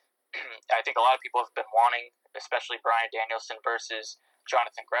 and I think a lot of people have been wanting, especially Bryan Danielson versus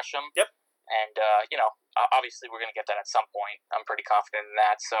Jonathan Gresham. Yep. And obviously we're going to get that at some point. I'm pretty confident in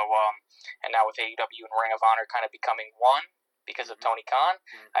that. So, and now with AEW and Ring of Honor kind of becoming one because of Tony Khan,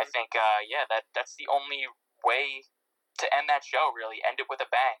 I think that's the only way to end that show. Really, end it with a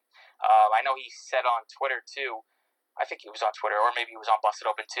bang. I know he said on Twitter too. I think he was on Twitter, or maybe he was on Busted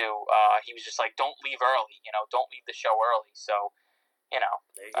Open too. He was just like, "Don't leave early. Don't leave the show early." So,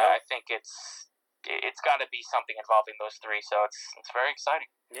 I think it's got to be something involving those three. So it's very exciting.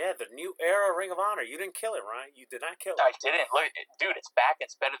 Yeah, the new era Ring of Honor. You didn't kill it, Ryan. You did not kill it. I didn't. Look, dude, it's back.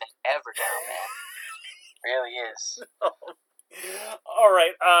 It's better than ever now, man. It really is. All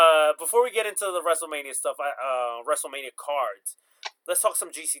right. Before we get into the WrestleMania stuff, WrestleMania cards, let's talk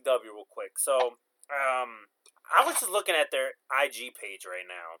some GCW real quick. So, I was just looking at their IG page right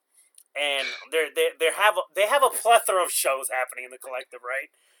now, and they have a plethora of shows happening in the collective,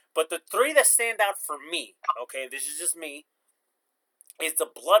 right? But the three that stand out for me, okay, this is just me, is the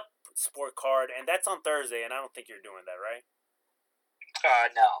Bloodsport card, and that's on Thursday, and I don't think you're doing that, right?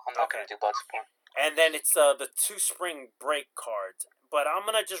 No, I'm not going to do Bloodsport. And then it's the 2 Spring Break cards. But I'm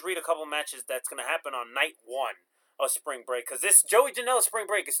going to just read a couple matches that's going to happen on night 1 of Spring Break, because this Joey Janela Spring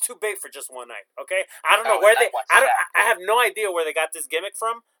Break is too big for just one night, okay? I don't know where I have no idea where they got this gimmick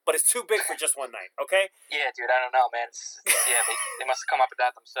from, but it's too big for just one night, okay? Yeah, dude, I don't know, man. They must have come up with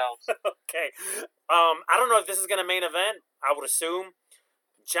that themselves. Okay. I don't know if this is going to main event. I would assume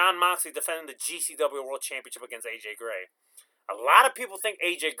Jon Moxley defending the GCW World Championship against AJ Gray. A lot of people think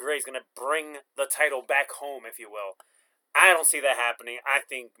AJ Gray is going to bring the title back home, if you will. I don't see that happening. I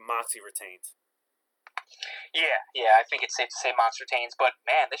think Moxley retains. Yeah, I think it's safe to say Mox retains, but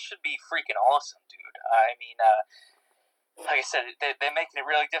man, this should be freaking awesome, dude. I mean, like I said, they're making it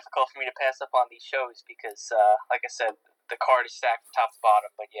really difficult for me to pass up on these shows because, like I said, the card is stacked from top to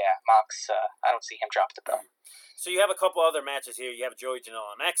bottom, but yeah, Mox, I don't see him drop the belt. So you have a couple other matches here. You have Joey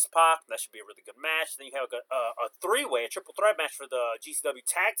Janela and X-Pac. That should be a really good match. Then you have a three-way, a triple threat match for the GCW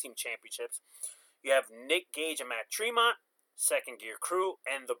Tag Team Championships. You have Nick Gage and Matt Tremont, Second Gear Crew,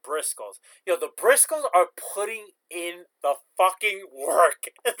 and the Briscoes. The Briscoes are putting in the fucking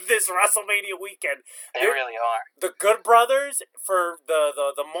work this WrestleMania weekend. They really are. The Good Brothers for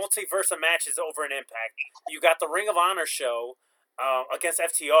the multiverse of matches over in Impact. You got the Ring of Honor show against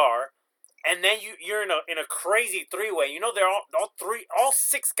FTR. And then you're in a crazy 3-way. They're all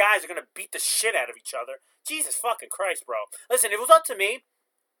 6 guys are gonna beat the shit out of each other. Jesus fucking Christ, bro. Listen, if it was up to me,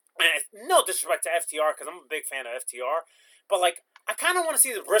 and no disrespect to FTR because I'm a big fan of FTR, but I kind of want to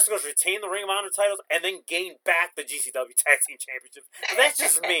see the Briscoes retain the Ring of Honor titles and then gain back the GCW Tag Team Championships. But that's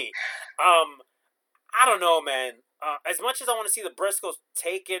just me. I don't know, man. As much as I want to see the Briscoes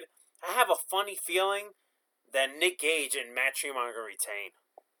take it, I have a funny feeling that Nick Gage and Matt Tremont are gonna retain.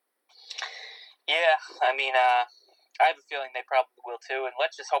 Yeah, I mean, I have a feeling they probably will too, and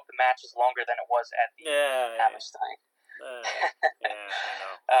let's just hope the match is longer than it was at the Hammerstein. Yeah, I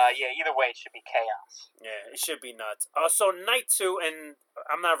know. Either way, it should be chaos. Yeah, it should be nuts. So night 2, and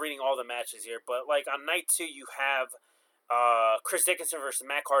I'm not reading all the matches here, but on night 2 you have Chris Dickinson versus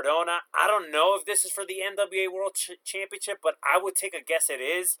Matt Cardona. I don't know if this is for the NWA World Championship, but I would take a guess it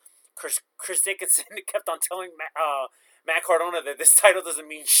is. Chris Dickinson kept on telling Matt Cardona that this title doesn't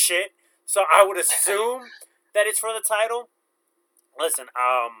mean shit. So I would assume that it's for the title. Listen,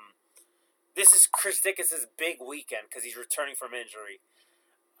 this is Chris Dickinson's big weekend because he's returning from injury.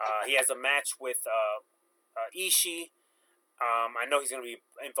 He has a match with Ishii. I know he's going to be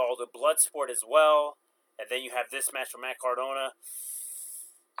involved with Bloodsport as well. And then you have this match with Matt Cardona.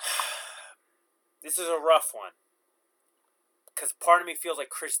 This is a rough one. Because part of me feels like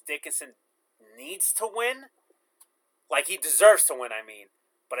Chris Dickinson needs to win. Like he deserves to win, I mean.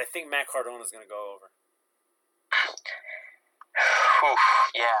 But I think Matt Cardona is going to go over.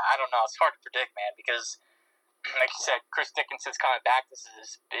 Yeah, I don't know. It's hard to predict, man, because, like you said, Chris Dickinson's coming back. This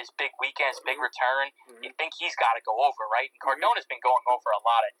is his big weekend, his big return. Mm-hmm. You think he's got to go over, right? And Cardona's been going over a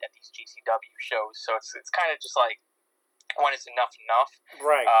lot at these GCW shows, so it's kind of just like, when it's enough.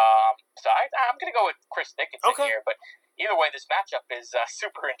 Right. So I'm going to go with Chris Dickinson here, but either way, this matchup is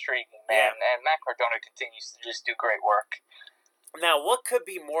super intriguing, man, and Matt Cardona continues to just do great work. Now, what could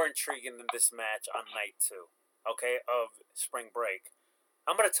be more intriguing than this match on night 2, of Spring Break?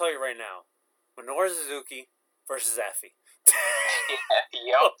 I'm going to tell you right now. Minoru Suzuki versus Effie.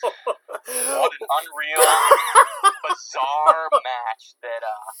 Yo, what an unreal, bizarre match that,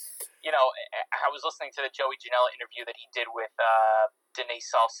 I was listening to the Joey Janela interview that he did with Denise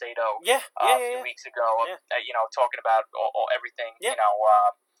Salcedo a few weeks ago, talking about everything,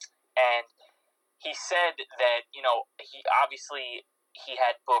 and he said that, he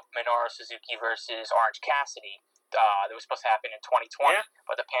had booked Minoru Suzuki versus Orange Cassidy. That was supposed to happen in 2020,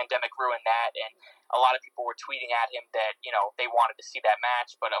 but the pandemic ruined that, and a lot of people were tweeting at him that, they wanted to see that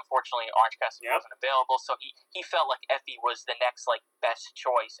match, but unfortunately Orange Cassidy wasn't available, so he felt like Effie was the next, best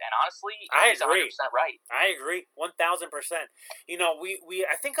choice, and honestly, he's 100% right. I agree, 1,000%. I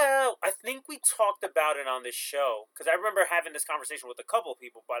think we talked about it on this show, because I remember having this conversation with a couple of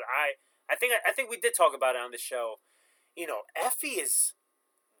people, but I think we did talk about it on the show. Effie is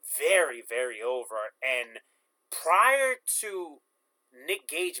very, very over, and prior to Nick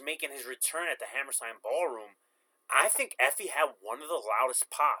Gage making his return at the Hammerstein Ballroom, I think Effie had one of the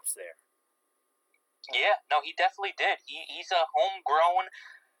loudest pops there. Yeah, no, he definitely did. He's a homegrown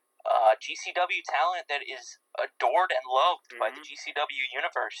GCW talent that is adored and loved by the GCW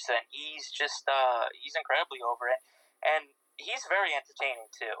universe, and he's just he's incredibly over it. And he's very entertaining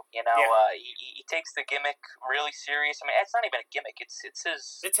too. He takes the gimmick really serious. I mean, it's not even a gimmick. It's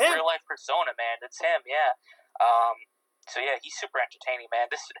his real life persona, man. It's him. Yeah. So yeah, he's super entertaining, man.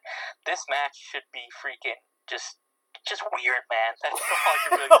 This match should be freaking just weird, man. That's all I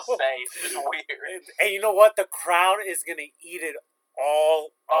can really say. It's just weird. And you know what? The crowd is gonna eat it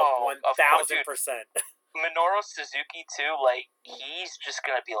all up 1,000%. Minoru Suzuki too, he's just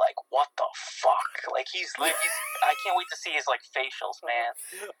gonna be like, what the fuck? He's I can't wait to see his facials, man.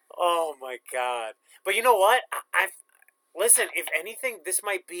 Oh my god! But you know what? Listen. If anything, this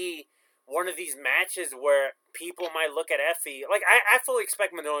might be one of these matches where people might look at Effie. I fully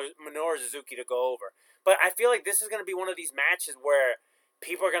expect Minoru Suzuki to go over, but I feel like this is gonna be one of these matches where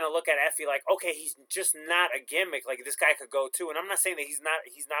people are gonna look at Effie like, okay, he's just not a gimmick. This guy could go too. And I'm not saying that he's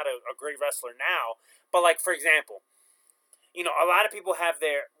not a great wrestler now. But, for example, a lot of people have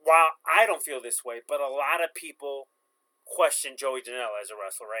while I don't feel this way, but a lot of people question Joey Janela as a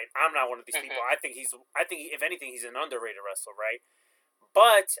wrestler, right? I'm not one of these people. I think if anything, he's an underrated wrestler, right?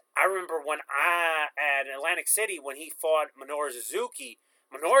 But I remember when at Atlantic City, when he fought Minoru Suzuki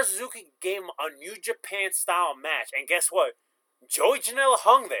gave him a New Japan style match. And guess what? Joey Janela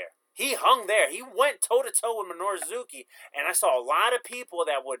hung there. He hung there. He went toe-to-toe with Minoru Suzuki. And I saw a lot of people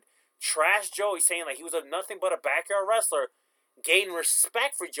that would trash Joey, saying he was nothing but a backyard wrestler, gain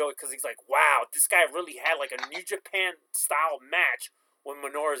respect for Joey because he's like, wow, this guy really had a New Japan style match with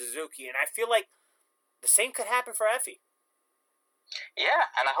Minoru Suzuki, and I feel like the same could happen for Effie.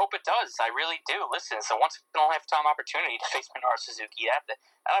 Yeah, and I hope it does. I really do. Listen, it's a once-in-a-lifetime opportunity to face Minoru Suzuki. That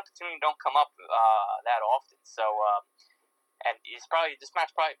opportunity don't come up that often. So, and this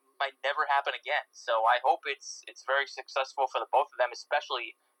match probably might never happen again. So I hope it's very successful for the both of them,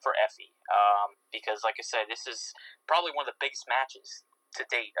 especially for Effie, because like I said, this is probably one of the biggest matches to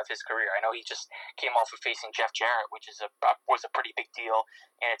date of his career. I know he just came off of facing Jeff Jarrett, which was a pretty big deal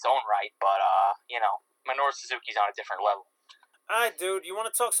in its own right, but Minoru Suzuki's on a different level. All right, dude, you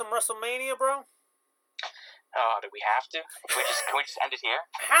want to talk some WrestleMania, bro? Do we have to? Can we just end it here?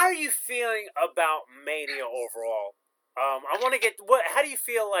 How are you feeling about Mania overall? I want to get how do you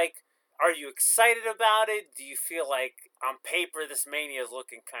feel like? Are you excited about it? Do you feel like on paper this Mania is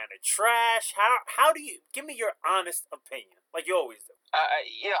looking kind of trash? How do you give me your honest opinion, like you always do?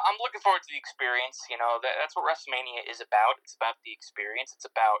 I'm looking forward to the experience. That's what WrestleMania is about. It's about the experience. It's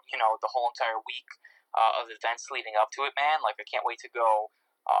about the whole entire week of events leading up to it, man. I can't wait to go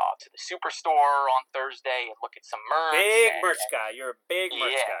to the Superstore on Thursday and look at some merch. Big merch guy. You're a big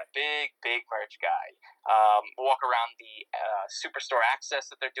merch guy. Big merch guy. Walk around the Superstore access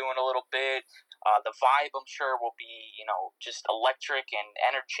that they're doing a little bit. The vibe, I'm sure, will be, just electric and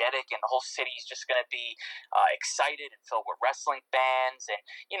energetic, and the whole city's just going to be excited and filled with wrestling fans. And,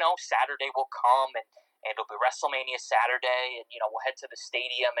 Saturday will come, and it'll be WrestleMania Saturday, and, we'll head to the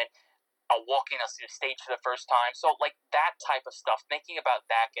stadium, and walking us to the stage for the first time. So, that type of stuff, thinking about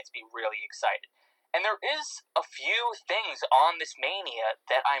that gets me really excited. And there is a few things on this Mania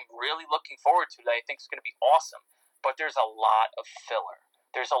that I'm really looking forward to that I think is going to be awesome. But there's a lot of filler.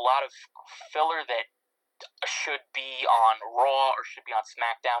 There's a lot of filler that should be on Raw or should be on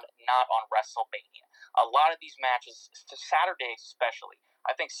SmackDown, not on WrestleMania. A lot of these matches, Saturday especially,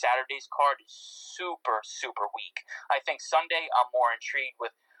 I think Saturday's card is super, super weak. I think Sunday I'm more intrigued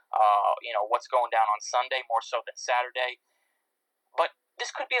with what's going down on Sunday more so than Saturday. But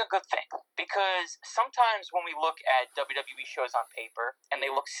this could be a good thing, because sometimes when we look at WWE shows on paper and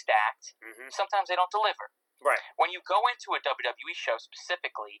they look stacked, sometimes they don't deliver. Right. When you go into a WWE show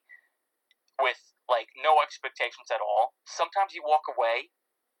specifically with, like, no expectations at all, sometimes you walk away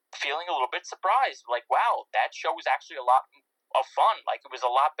feeling a little bit surprised. Like, wow, that show was actually a lot of fun. Like, it was a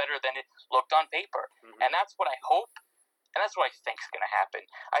lot better than it looked on paper. Mm-hmm. And that's what I hope, and that's what I think is going to happen.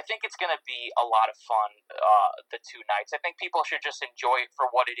 I think it's going to be a lot of fun, the 2 nights. I think people should just enjoy it for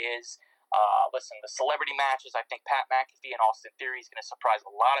what it is. Listen, the celebrity matches, I think Pat McAfee and Austin Theory is going to surprise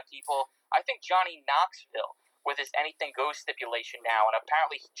a lot of people. I think Johnny Knoxville, with his anything goes stipulation now, and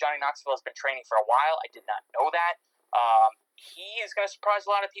apparently Johnny Knoxville has been training for a while. I did not know that. He is going to surprise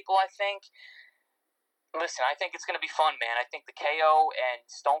a lot of people, I think. Listen, I think it's going to be fun, man. I think the KO and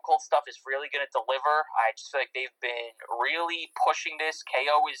Stone Cold stuff is really going to deliver. I just feel like they've been really pushing this.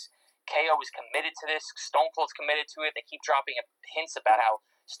 KO is committed to this. Stone Cold's committed to it. They keep dropping hints about how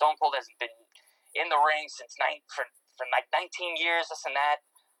Stone Cold hasn't been in the ring since for like 19 years, this and that.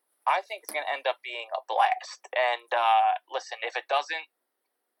 I think it's going to end up being a blast. And listen, if it doesn't,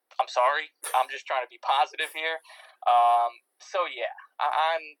 I'm sorry. I'm just trying to be positive here. So yeah,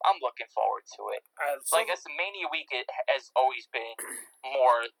 I'm looking forward to it. Like, as the Mania week, it has always been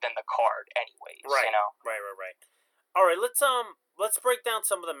more than the card, anyways. Right. You know. Right. All right. Let's break down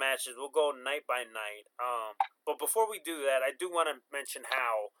some of the matches. We'll go night by night. But before we do that, I do want to mention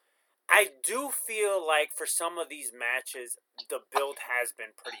how I do feel like for some of these matches, the build has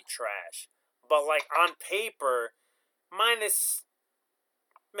been pretty trash. But like on paper, minus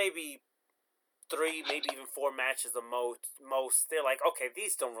maybe 3, maybe even 4 matches the most, they're like, okay,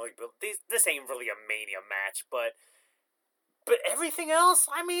 these don't really build. This ain't really a Mania match, but everything else,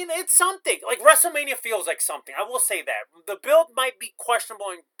 I mean, it's something. Like, WrestleMania feels like something. I will say that. The build might be questionable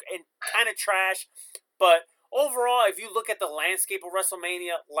and kind of trash, but overall, if you look at the landscape of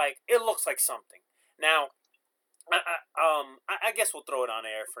WrestleMania, like, it looks like something. Now, I guess we'll throw it on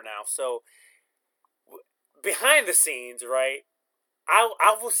air for now. So, behind the scenes, right,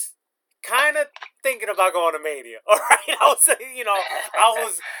 I was kind of thinking about going to Mania. All right,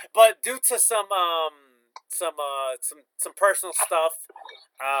 but due to some personal stuff,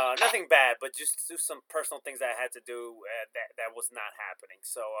 nothing bad, but just do some personal things that I had to do that was not happening.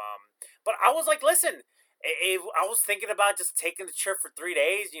 So, but I was like, listen, I was thinking about just taking the trip for 3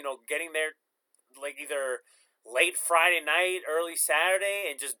 days. Getting there like either late Friday night, early Saturday,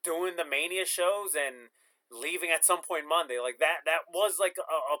 and just doing the Mania shows and leaving at some point Monday. Like that was like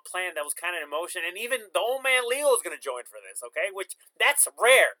a plan that was kind of in motion. And even the old man Leo is going to join for this, okay? Which, that's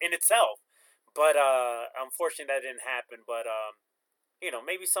rare in itself. But unfortunately that didn't happen. But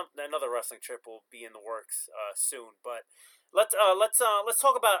maybe another wrestling trip will be in the works soon. But let's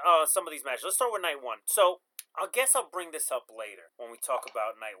talk about some of these matches. Let's start with night 1. So I guess I'll bring this up later when we talk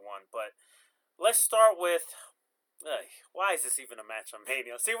about night 1. But let's start with. Why is this even a match on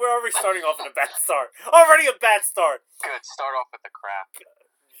Mania? See, we're already starting off in a bad start. Already a bad start. Good. Start off with the crap.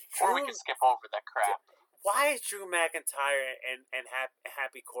 Or we can skip over that crap. Why is Drew McIntyre and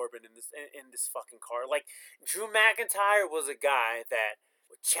Happy Corbin in this fucking card? Like, Drew McIntyre was a guy that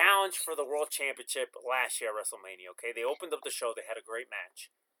challenged for the World Championship last year at WrestleMania, okay? They opened up the show. They had a great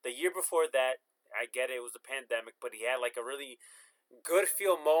match. The year before that, I get it was the pandemic, but he had like a really good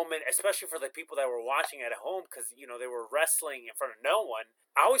feel moment, especially for the people that were watching at home, because they were wrestling in front of no one.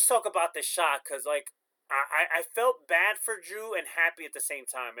 I always talk about this shot because like I felt bad for Drew and happy at the same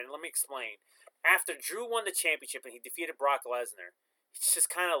time, and let me explain. After Drew won the championship and he defeated Brock Lesnar, he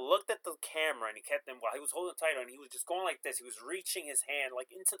just kind of looked at the camera and he kept him while he was holding tight on. He was just going like this. He was reaching his hand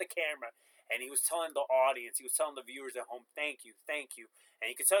like into the camera, and he was telling the audience, he was telling the viewers at home, "Thank you, thank you,"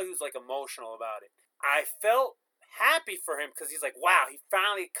 and you could tell he was like emotional about it. I felt happy for him because he's like, wow, he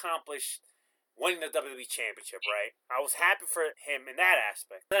finally accomplished winning the WWE Championship, right? I was happy for him in that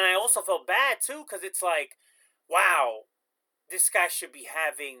aspect. Then I also felt bad too because it's like, wow, this guy should be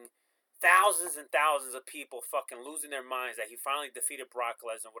having thousands and thousands of people fucking losing their minds that he finally defeated Brock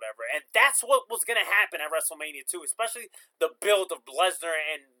Lesnar, whatever. And that's what was gonna happen at WrestleMania too, especially the build of Lesnar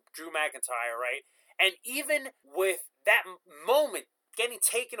and Drew McIntyre, right? And even with that moment getting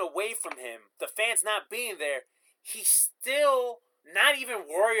taken away from him, the fans not being there, he's still not even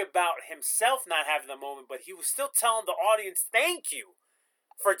worried about himself not having the moment, but he was still telling the audience, thank you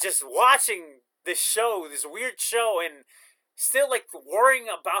for just watching this show, this weird show, and still like worrying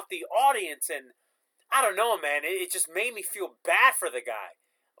about the audience. And I don't know, man, it just made me feel bad for the guy.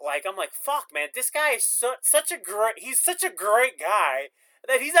 Like, I'm like, fuck, man, this guy is such a great guy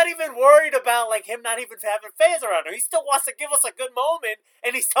that he's not even worried about like him not even having fans around him. He still wants to give us a good moment,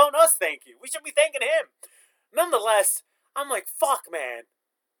 and he's telling us thank you. We should be thanking him. Nonetheless, I'm like, fuck, man.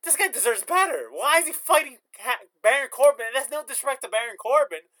 This guy deserves better. Why is he fighting Baron Corbin? And that's no disrespect to Baron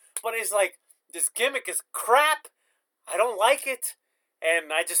Corbin, but it's like, This gimmick is crap. I don't like it.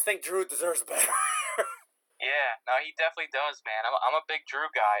 And I just think Drew deserves better. Yeah, no, he definitely does, man. I'm a big Drew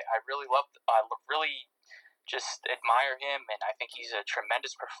guy. I really really just admire him, and I think he's a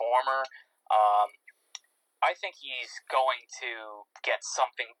tremendous performer. I think he's going to get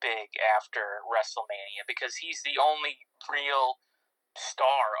something big after WrestleMania because he's the only real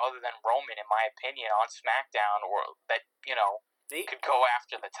star other than Roman, in my opinion, on SmackDown, or that could go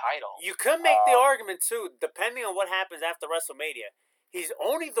after the title. You could make the argument too, depending on what happens after WrestleMania. He's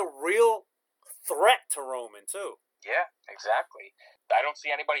only the real threat to Roman too. Yeah, exactly. I don't see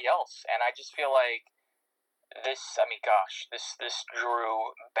anybody else, and I just feel like this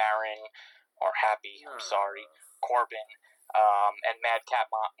Drew, Baron, or Happy, Corbin, and Madcap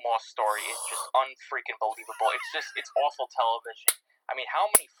Moss story is just unfreaking believable. It's awful television. I mean,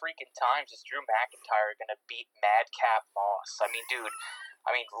 how many freaking times is Drew McIntyre gonna beat Madcap Moss? I mean, dude.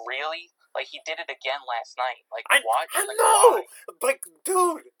 Really? Like, he did it again last night. Like, what? I know! Like,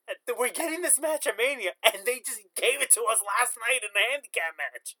 dude, we're getting this match at Mania, and they just gave it to us last night in the handicap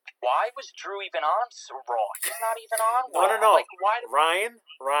match. Why was Drew even on Raw? He's not even on Raw. No. Like, why? Ryan,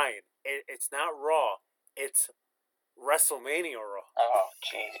 it's not Raw. It's WrestleMania Raw. Oh,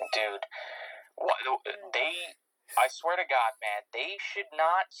 jeez, dude. I swear to God, man, they should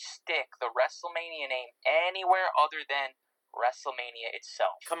not stick the WrestleMania name anywhere other than WrestleMania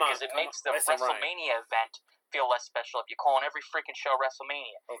itself. Because it makes the WrestleMania event feel less special if you're calling every freaking show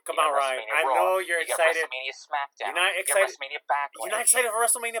WrestleMania. Oh, come on, Ryan. I know you're excited. WrestleMania SmackDown. You're not excited. WrestleMania Backlash. You're not excited for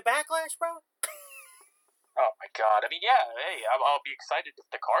WrestleMania Backlash, bro? Oh my God. I mean, yeah, hey, I'll be excited if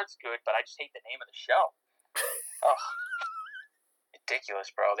the card's good, but I just hate the name of the show. Ugh.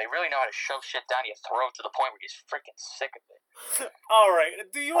 Ridiculous, bro. They really know how to shove shit down your throat to the point where you're freaking sick of it. All right.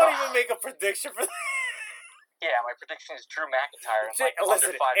 Do you want to even make a prediction for that? Yeah, my prediction is Drew McIntyre in like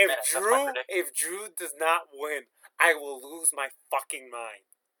Listen, under 5 minutes. If Drew does not win, I will lose my fucking mind.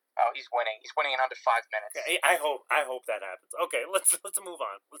 Oh, he's winning. He's winning in under 5 minutes. I hope that happens. Okay, let's move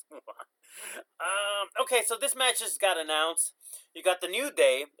on. Okay, so this match just got announced. You got the New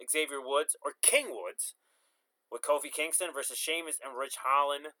Day, Xavier Woods or King Woods, with Kofi Kingston versus Sheamus and Rich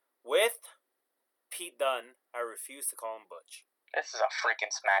Holland with Pete Dunne. I refuse to call him Butch. This is a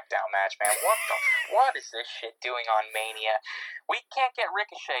freaking SmackDown match, man. What is this shit doing on Mania? We can't get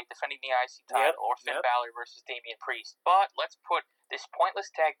Ricochet defending the IC title or Finn Balor versus Damian Priest, but let's put this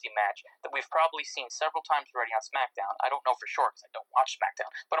pointless tag team match that we've probably seen several times already on SmackDown. I don't know for sure because I don't watch SmackDown,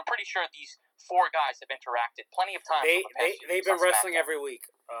 but I'm pretty sure these 4 guys have interacted plenty of times. They've been wrestling every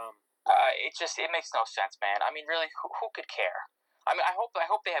week. It makes no sense, man. I mean, really, who could care? I mean, I hope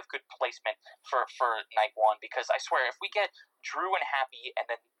they have good placement for night one, because I swear, if we get Drew and Happy and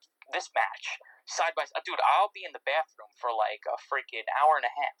then this match side by side, dude, I'll be in the bathroom for like a freaking hour and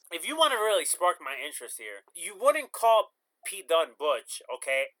a half. If you want to really spark my interest here, you wouldn't call Pete Dunne Butch,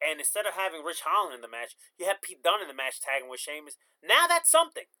 okay? And instead of having Rich Holland in the match, you have Pete Dunne in the match tagging with Sheamus. Now that's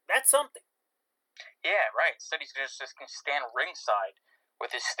something. That's something. Yeah, right. Instead he's just going to stand ringside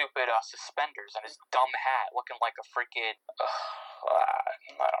with his stupid suspenders and his dumb hat, looking like a freaking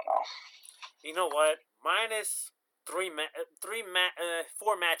I don't know. You know what? Minus 4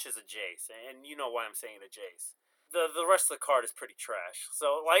 matches of Jace, and you know why I'm saying the Jace. The rest of the card is pretty trash.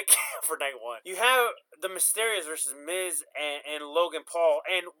 So, like, for night one, you have the Mysterios versus Miz and Logan Paul.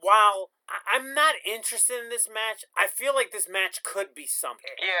 And while I'm not interested in this match, I feel like this match could be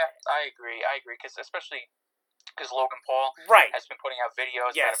something. Yeah, I agree. Because Logan Paul has been putting out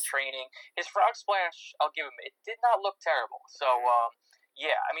videos out of training. His frog splash, I'll give him, it did not look terrible. So,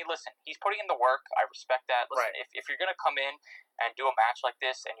 yeah, I mean, listen, he's putting in the work. I respect that. Listen, if you're going to come in and do a match like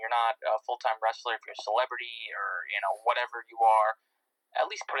this and you're not a full-time wrestler, if you're a celebrity or, whatever you are, at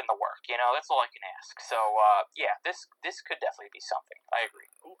least put in the work. That's all I can ask. So, yeah, this could definitely be something. I agree.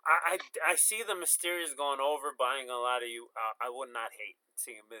 I see the Mysterios going over, buying a lot of you. I would not hate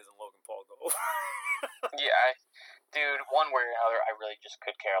seeing Miz and Logan Paul go over. Yeah, dude, one way or another, I really just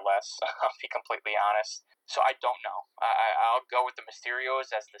could care less. I'll be completely honest. So I don't know. I'll go with the Mysterios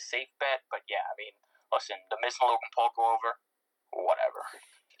as the safe bet. But yeah, I mean, listen, the Miz and Logan Paul go over, whatever.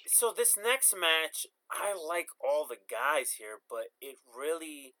 So this next match, I like all the guys here, but it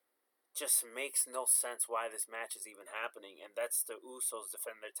really just makes no sense why this match is even happening. And that's the Usos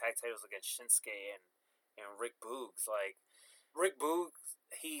defending their tag titles against Shinsuke and Rick Boogs. Like, Rick Boogs,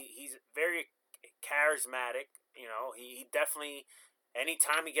 he's very charismatic. He definitely,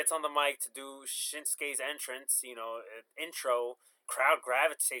 anytime he gets on the mic to do Shinsuke's entrance, intro, crowd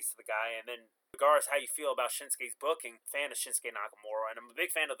gravitates to the guy. And then regardless how you feel about Shinsuke's booking, fan of Shinsuke Nakamura, and I'm a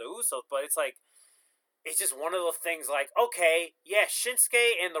big fan of the Usos, but it's like, it's just one of those things like, okay, yeah,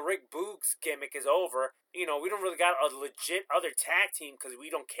 Shinsuke and the Rick Boogs gimmick is over. You know, we don't really got a legit other tag team because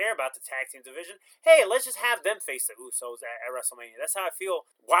we don't care about the tag team division. Hey, let's just have them face the Usos at WrestleMania. That's how I feel.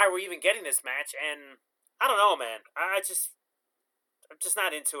 Why we're even getting this match, and I don't know, man. I'm just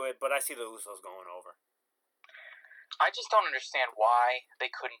not into it, but I see the Usos going over. I just don't understand why they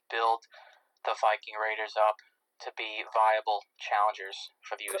couldn't build the Viking Raiders up to be viable challengers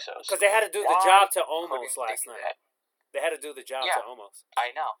for the Usos. Because they had to do the job to Omos last night. They had to do the job to Omos.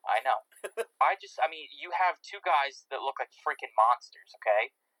 I know. I mean, you have two guys that look like freaking monsters,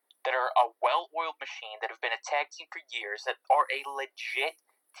 okay? That are a well-oiled machine, that have been a tag team for years, that are a legit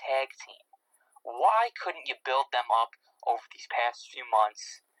tag team. Why couldn't you build them up over these past few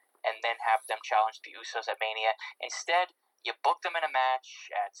months and then have them challenge the Usos at Mania? Instead, you booked them in a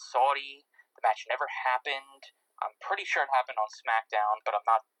match at Saudi. The match never happened. I'm pretty sure it happened on SmackDown, but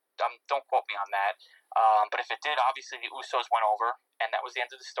don't quote me on that. But if it did, obviously the Usos went over, and that was the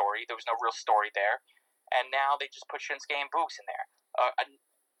end of the story. There was no real story there. And now they just put Shinsuke and Boogs in there.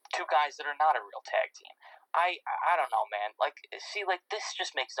 Two guys that are not a real tag team. I don't know, man. This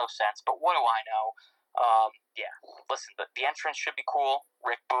just makes no sense, but what do I know? Yeah, listen, the entrance should be cool.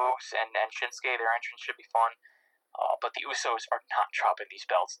 Rick Boogs and Shinsuke, their entrance should be fun. But the Usos are not dropping these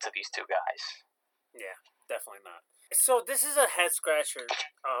belts to these two guys. Yeah. Definitely not. So this is a head scratcher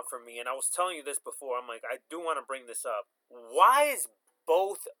for me, and I was telling you this before. I'm like, I do want to bring this up. Why is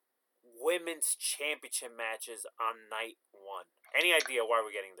both women's championship matches on night one? Any idea why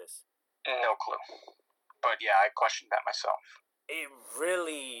we're getting this? No clue. But yeah, I questioned that myself. It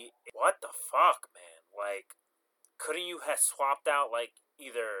really, what the fuck, man? Like, couldn't you have swapped out like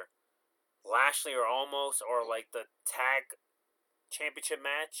either Lashley or Omos or like the tag championship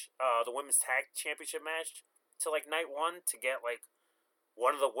match, the women's tag championship match to like night one to get like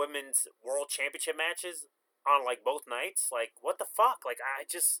one of the women's world championship matches on like both nights? Like, what the fuck? Like,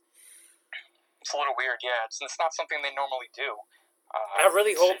 it's a little weird. Yeah, it's not something they normally do. I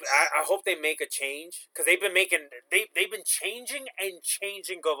really hope I hope they make a change, because they've been changing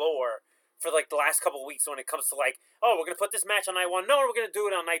galore for like the last couple of weeks when it comes to like, oh, we're gonna put this match on night one. No, we're gonna do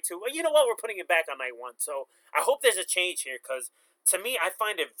it on night two. Well, you know what? We're putting it back on night one. So I hope there's a change here, because to me, I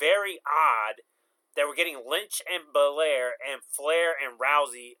find it very odd that we're getting Lynch and Belair and Flair and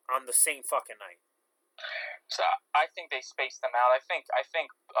Rousey on the same fucking night. So I think they spaced them out. I think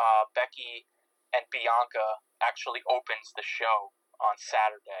Becky and Bianca actually opens the show on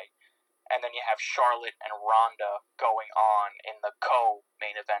Saturday, and then you have Charlotte and Ronda going on in the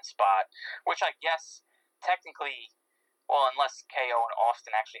co-main event spot, which I guess technically, well, unless KO and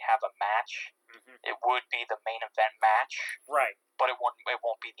Austin actually have a match, it would be the main event match, right? But it won't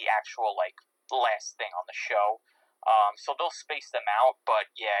be the actual like last thing on the show. So they'll space them out, but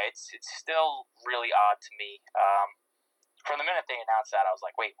yeah, it's still really odd to me. From the minute they announced that, I was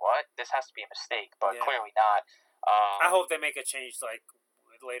like, wait, what? This has to be a mistake, but clearly not. I hope they make a change like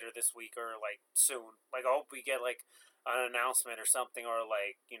later this week or like soon. Like, I hope we get like an announcement or something, or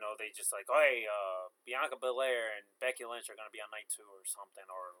like, you know, they just like, oh, hey, Bianca Belair and Becky Lynch are going to be on night 2 or something,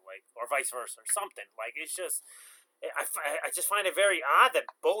 or like, or vice versa or something. Like, it's just, I just find it very odd that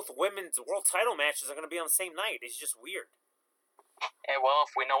both women's world title matches are going to be on the same night. It's just weird. Yeah, well,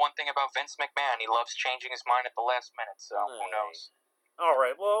 if we know one thing about Vince McMahon, he loves changing his mind at the last minute, so who knows? All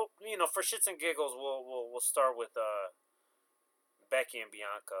right, well, you know, for shits and giggles, we'll start with Becky and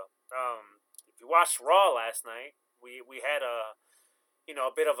Bianca. If you watched Raw last night, we had a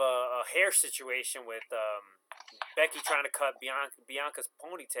bit of a hair situation with Becky trying to cut Bianca's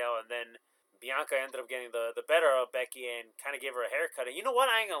ponytail, and then Bianca ended up getting the better of Becky and kind of gave her a haircut. And you know what?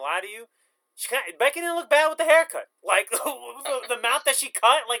 I ain't gonna lie to you. Becky didn't look bad with the haircut. Like, the amount that she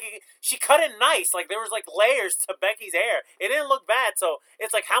cut, like, she cut it nice. Like, there was, like, layers to Becky's hair. It didn't look bad. So,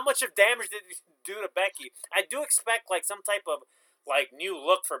 it's like, how much of damage did it do to Becky? I do expect, like, some type of, like, new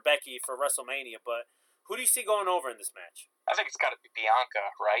look for Becky for WrestleMania. But who do you see going over in this match? I think it's got to be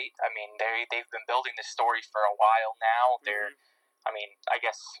Bianca, right? I mean, they've been building this story for a while now. I mean, I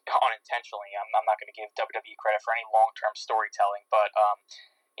guess unintentionally, I'm not going to give WWE credit for any long-term storytelling, but,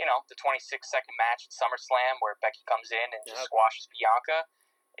 you know, the 26-second match at SummerSlam where Becky comes in and just squashes Bianca,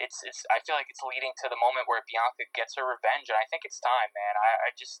 I feel like it's leading to the moment where Bianca gets her revenge, and I think it's time, man.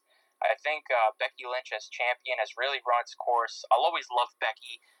 I think Becky Lynch as champion has really run its course. I'll always love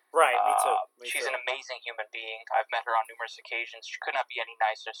Becky. Right, me too. She's an amazing human being. I've met her on numerous occasions. She could not be any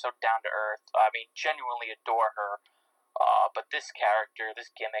nicer, so down to earth. I mean, genuinely adore her. But this character,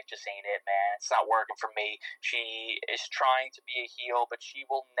 this gimmick just ain't it, man. It's not working for me. She is trying to be a heel, but she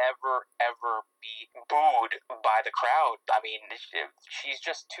will never, ever be booed by the crowd. I mean, she's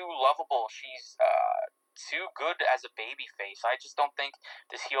just too lovable. She's too good as a baby face. I just don't think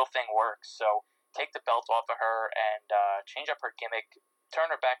this heel thing works. So take the belt off of her and change up her gimmick,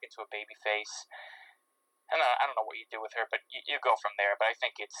 turn her back into a baby face. And I don't know what you do with her, but you go from there. But I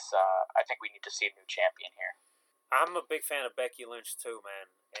think I think we need to see a new champion here. I'm a big fan of Becky Lynch too,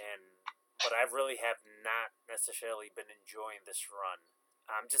 man. But I really have not necessarily been enjoying this run.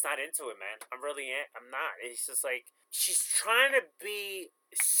 I'm just not into it, man. I'm not. It's just like she's trying to be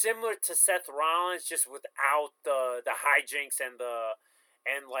similar to Seth Rollins, just without the hijinks and the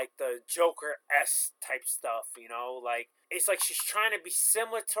Joker-esque type stuff, you know? Like, it's like she's trying to be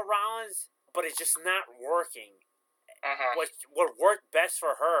similar to Rollins, but it's just not working. Mm-hmm. What worked best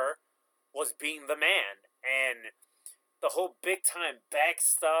for her was being the man, and the whole big-time back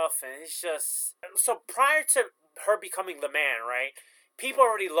stuff, and it's just... So prior to her becoming the man, right, people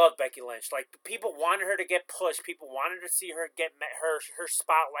already loved Becky Lynch. Like, people wanted her to get pushed. People wanted to see her get her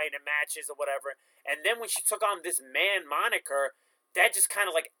spotlight in matches or whatever. And then when she took on this man moniker, that just kind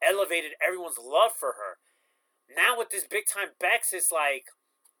of, like, elevated everyone's love for her. Now with this big-time Bex, it's like...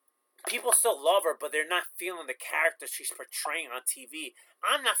 People still love her, but they're not feeling the character she's portraying on TV.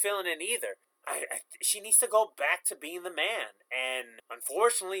 I'm not feeling it either. She needs to go back to being the man. And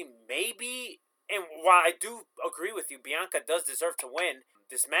unfortunately, maybe... And while I do agree with you, Bianca does deserve to win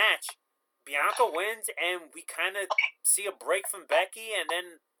this match. Bianca wins, and we kind of see a break from Becky, and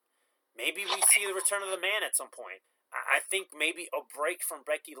then maybe we see the return of the man at some point. I think maybe a break from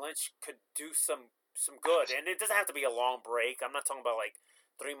Becky Lynch could do some good. And it doesn't have to be a long break. I'm not talking about, like,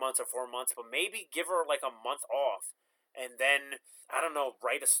 3 months or 4 months, but maybe give her like a month off, and then I don't know,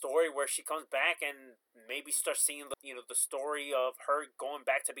 write a story where she comes back and maybe start seeing the story of her going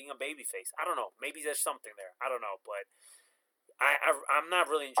back to being a babyface. I don't know, maybe there's something there. I don't know, but I'm not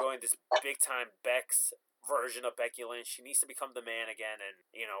really enjoying this big time Bex version of Becky Lynch. She needs to become the man again, and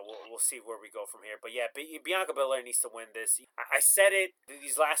we'll see where we go from here. But yeah, Bianca Belair needs to win this. I said it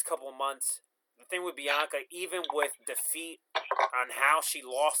these last couple of months. The thing with Bianca, even with defeat on how she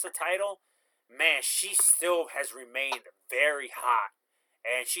lost the title, man, she still has remained very hot.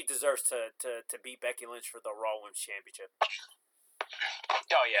 And she deserves to beat Becky Lynch for the Raw Women's Championship.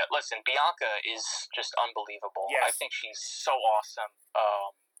 Oh, yeah. Listen, Bianca is just unbelievable. Yes. I think she's so awesome.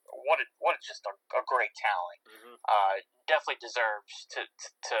 What just a great talent. Mm-hmm. Definitely deserves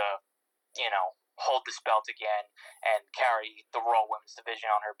to hold this belt again and carry the Raw Women's division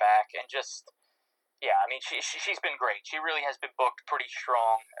on her back. And just... Yeah, I mean, she's been great. She really has been booked pretty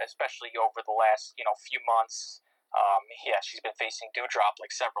strong, especially over the last, few months. She's been facing Doudrop like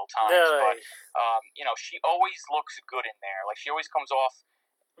several times, but she always looks good in there. Like, she always comes off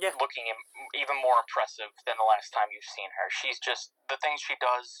looking even more impressive than the last time you've seen her. She's just, the things she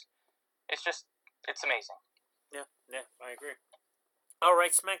does, it's amazing. Yeah, I agree. All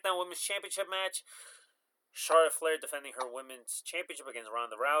right, SmackDown Women's Championship match. Charlotte Flair defending her Women's Championship against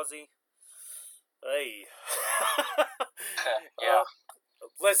Ronda Rousey. Hey. Yeah.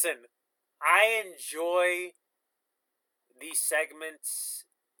 Listen, I enjoy these segments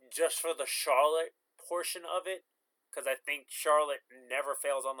just for the Charlotte portion of it, because I think Charlotte never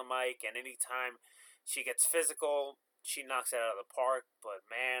fails on the mic, and anytime she gets physical, she knocks it out of the park. But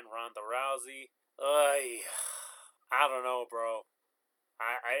man, Ronda Rousey, I don't know, bro.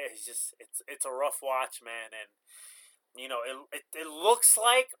 It's a rough watch, man, and it looks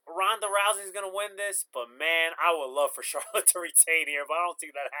like Ronda Rousey's gonna win this, but man, I would love for Charlotte to retain here, but I don't see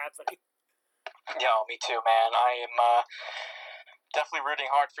that happening. Yeah, me too, man. I am definitely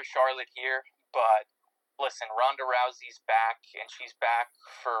rooting hard for Charlotte here, but listen, Ronda Rousey's back, and she's back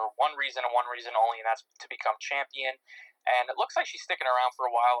for one reason and one reason only, and that's to become champion. And it looks like she's sticking around for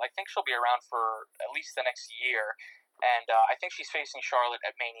a while. I think she'll be around for at least the next year, and I think she's facing Charlotte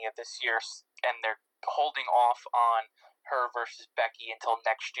at Mania this year, and they're holding off on her versus Becky until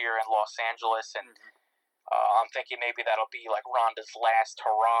next year in Los Angeles, and I'm thinking maybe that'll be like Ronda's last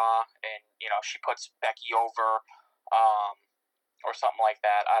hurrah, and she puts Becky over, or something like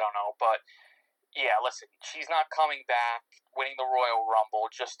that. I don't know, but yeah, listen, she's not coming back winning the Royal Rumble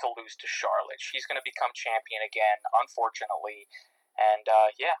just to lose to Charlotte. She's going to become champion again, unfortunately, and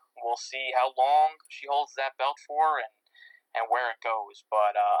we'll see how long she holds that belt for and where it goes.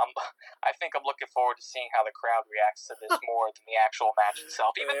 But I think I'm looking forward to seeing how the crowd reacts to this more than the actual match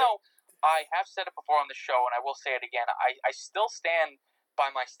itself. Even though I have said it before on the show, and I will say it again, I still stand by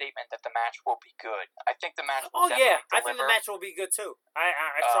my statement that the match will be good. I think the match Oh will yeah, I definitely think the deliver. match will be good too.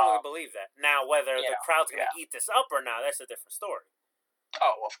 I strongly believe that. Now, whether the crowd's going to eat this up or not, that's a different story.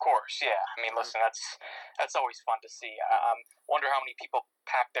 Oh, of course, yeah. I mean, listen, that's always fun to see. Wonder how many people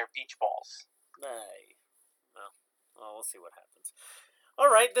pack their beach balls. Hey, well, we'll see what happens. All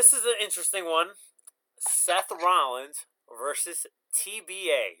right, this is an interesting one. Seth Rollins versus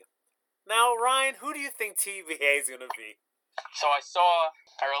TBA. Now, Ryan, who do you think TBA is going to be? So I saw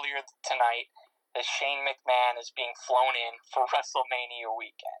earlier tonight that Shane McMahon is being flown in for WrestleMania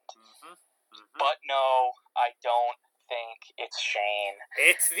weekend. But no, I don't think it's Shane.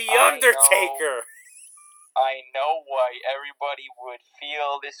 It's The Undertaker. I know why everybody would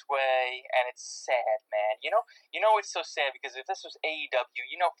feel this way, and it's sad, man. You know it's so sad because if this was AEW,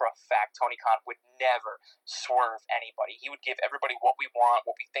 you know for a fact Tony Khan would never swerve anybody. He would give everybody what we want,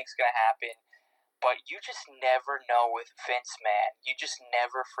 what we think's gonna happen. But you just never know with Vince, man. You just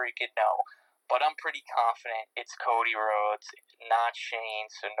never freaking know. But I'm pretty confident it's Cody Rhodes, not Shane.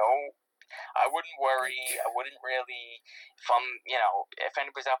 So no, I wouldn't worry. I wouldn't really, if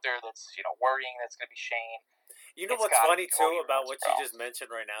anybody's out there that's, worrying that's going to be Shane. You know what's funny too about what you just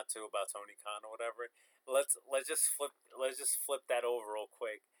mentioned right now too about Tony Khan or whatever? Let's just flip that over real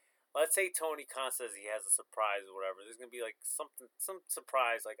quick. Let's say Tony Khan says he has a surprise or whatever. There's gonna be like some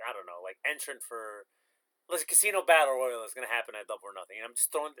surprise, like I don't know, like entrant for Casino Battle Royal is gonna happen at Double or Nothing. And I'm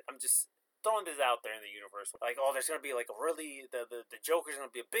just throwing this out there in the universe. Like, there's gonna be like a really the Joker's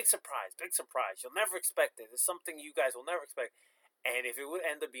gonna be a big surprise. You'll never expect it. It's something you guys will never expect. And if it would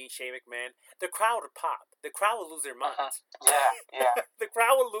end up being Shane McMahon, the crowd would pop. The crowd would lose their minds. Yeah. The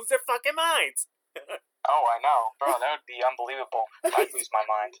crowd would lose their fucking minds. Oh, I know, bro. That would be unbelievable. I'd lose my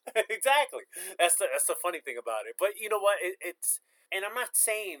mind. Exactly. That's the funny thing about it. But you know what? It's and I'm not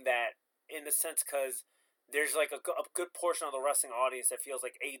saying that in the sense because there's like a good portion of the wrestling audience that feels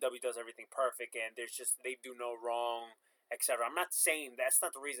like AEW does everything perfect and they do no wrong, etc. I'm not saying that's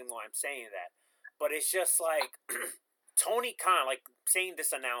not the reason why I'm saying that. But it's just like Tony Khan, like saying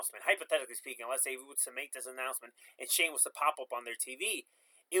this announcement, hypothetically speaking, let's say we would make this announcement and Shane was to pop up on their TV,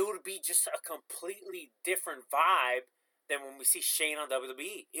 it would be just a completely different vibe than when we see Shane on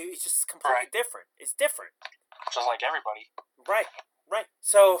WWE. It's just completely different. It's different. Just like everybody. Right.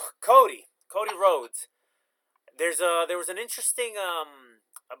 So, Cody Rhodes. There was an interesting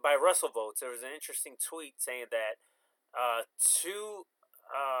by WrestleVotes. There was an interesting tweet saying that two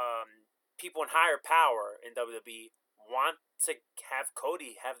people in higher power in WWE want to have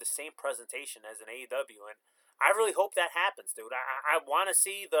Cody have the same presentation as an AEW, and I really hope that happens, dude. I want to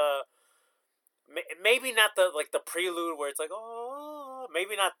see maybe not the prelude where it's like, oh,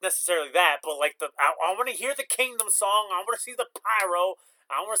 maybe not necessarily that, but like I want to hear the Kingdom song. I want to see the pyro.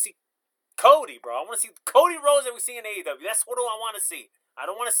 I want to see Cody, bro. I want to see Cody Rhodes that we see in AEW. That's what I want to see. I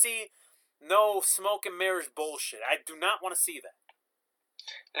don't want to see no smoke and mirrors bullshit. I do not want to see that.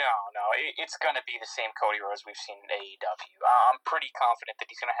 No, it's going to be the same Cody Rhodes we've seen in AEW. I'm pretty confident that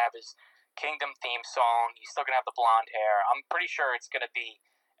he's going to have his Kingdom theme song. He's still going to have the blonde hair. I'm pretty sure it's going to be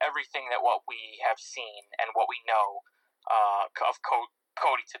everything that what we have seen and what we know of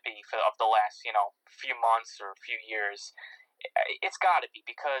Cody to be of the last, few months or few years. It's got to be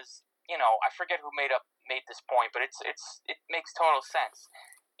because, I forget who made this point, but it makes total sense.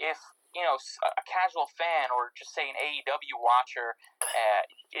 If a casual fan or just say an AEW watcher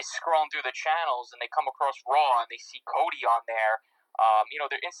is scrolling through the channels and they come across Raw and they see Cody on there,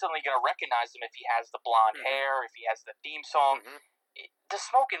 they're instantly going to recognize him if he has the blonde hair, if he has the theme song. The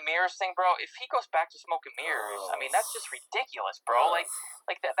smoke and mirrors thing, bro, if he goes back to smoke and mirrors, I mean, that's just ridiculous, bro. Like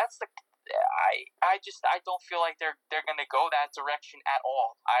that's the... I don't feel like they're going to go that direction at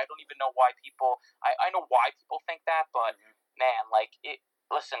all. I don't even know why people... I know why people think that, but, man,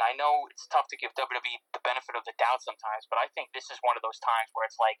 listen, I know it's tough to give WWE the benefit of the doubt sometimes, but I think this is one of those times where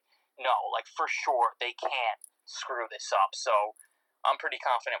it's like, no, for sure, they can't screw this up. So I'm pretty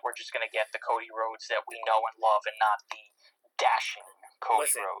confident we're just going to get the Cody Rhodes that we know and love and not the dashing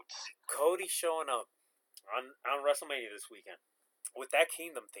Cody Rhodes. Cody showing up on WrestleMania this weekend with that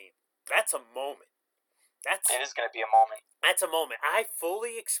Kingdom theme, that's a moment. It is going to be a moment. That's a moment. I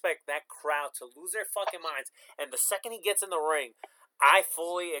fully expect that crowd to lose their fucking minds, and the second he gets in the ring, I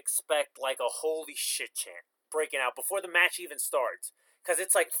fully expect like a holy shit chant breaking out before the match even starts. Because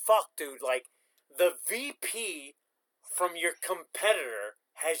it's like, fuck, dude, like, the VP from your competitor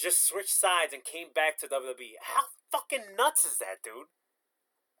has just switched sides and came back to WWE. How fucking nuts is that, dude?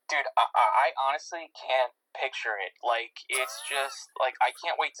 Dude, I honestly can't picture it. Like, it's just, like, I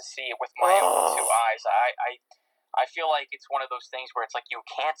can't wait to see it with my own two eyes. I feel like it's one of those things where it's like you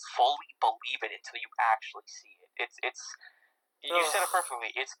can't fully believe it until you actually see it. It's You said it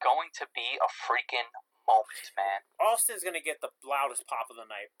perfectly. It's going to be a freaking moment, man. Austin's going to get the loudest pop of the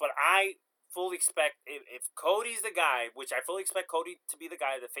night, but I fully expect, if Cody's the guy, which I fully expect Cody to be the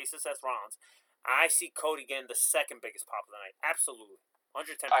guy that faces Seth Rollins, I see Cody getting the second biggest pop of the night. Absolutely.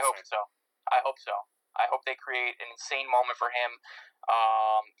 110%. I hope so. I hope they create an insane moment for him,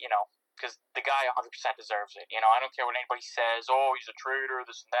 because the guy 100% deserves it. I don't care what anybody says, oh, he's a traitor,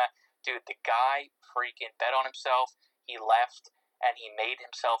 this and that. Dude, the guy freaking bet on himself. He left, and he made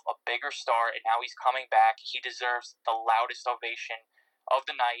himself a bigger star, and now he's coming back. He deserves the loudest ovation of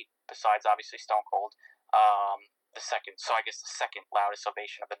the night, besides, obviously, Stone Cold. The second loudest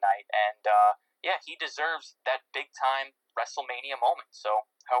ovation of the night. And, he deserves that big-time WrestleMania moment. So,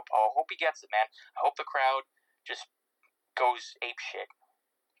 I hope he gets it, man. I hope the crowd just goes apeshit.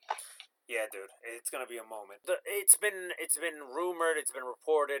 Yeah, dude, it's gonna be a moment. It's been rumored, it's been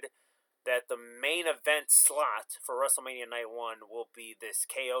reported that the main event slot for WrestleMania Night 1 will be this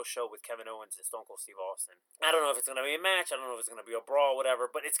KO show with Kevin Owens and Stone Cold Steve Austin. I don't know if it's gonna be a match. I don't know if it's gonna be a brawl, whatever.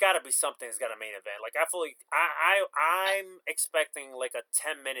 But it's got to be something. It's got a main event. Like I'm expecting like a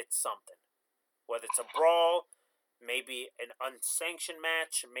 10-minute something, whether it's a brawl, maybe an unsanctioned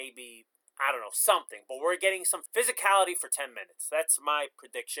match, maybe I don't know something. But we're getting some physicality for 10 minutes. That's my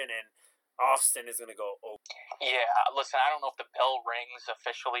prediction, and Austin is going to go over. Yeah, listen, I don't know if the bell rings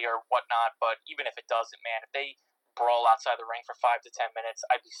officially or whatnot, but even if it doesn't, man, if they brawl outside the ring for 5 to 10 minutes,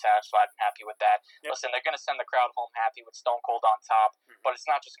 I'd be satisfied and happy with that. Yep. Listen, they're going to send the crowd home happy with Stone Cold on top, but it's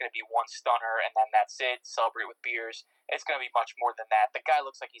not just going to be one stunner and then that's it, celebrate with beers. It's going to be much more than that. The guy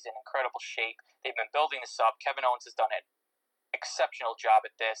looks like he's in incredible shape. They've been building this up. Kevin Owens has done an exceptional job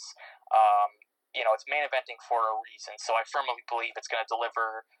at this. It's main eventing for a reason, so I firmly believe it's going to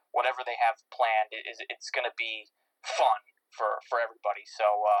deliver whatever they have planned. It's going to be fun for everybody. So,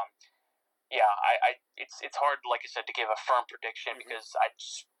 it's hard, like I said, to give a firm prediction because I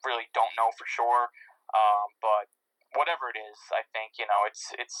just really don't know for sure. But whatever it is, I think it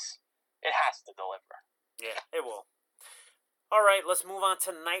has to deliver. Yeah, it will. All right, let's move on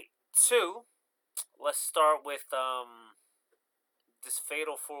to night 2. Let's start with this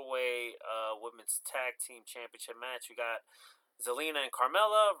fatal 4-way women's tag team championship match. We got Zelina and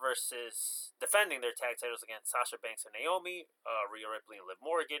Carmella versus defending their tag titles against Sasha Banks and Naomi, Rhea Ripley and Liv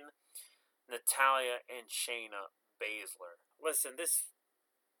Morgan, Natalya and Shayna Baszler. Listen, this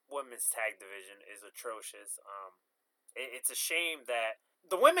women's tag division is atrocious. It's a shame that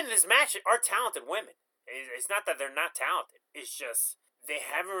the women in this match are talented women. It's not that they're not talented. It's just they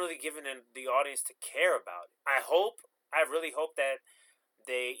haven't really given the audience to care about it. I really hope that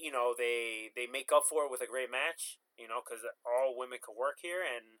they make up for it with a great match, because all women could work here.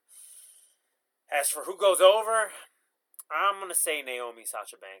 And as for who goes over, I'm going to say Naomi,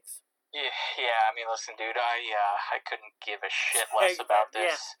 Sasha Banks. Yeah. I mean, listen, dude, I couldn't give a shit less about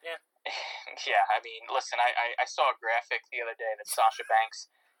this. Yeah. Yeah, I mean, listen, I saw a graphic the other day that Sasha Banks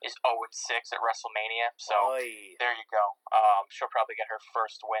is 0-6 at WrestleMania, so there you go. She'll probably get her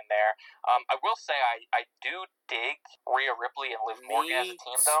first win there. I will say I do dig Rhea Ripley and Liv Morgan as a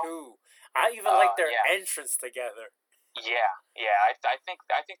team, though. I even like their entrance together. Yeah. I think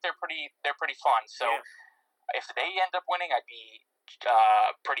they're pretty fun. So if they end up winning, I'd be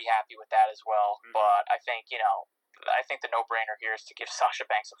pretty happy with that as well. But I think the no-brainer here is to give Sasha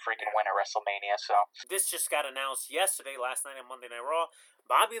Banks a freaking win at WrestleMania. So this just got announced yesterday, last night on Monday Night Raw.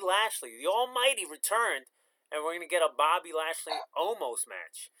 Bobby Lashley, the Almighty, returned, and we're going to get a Bobby Lashley Omos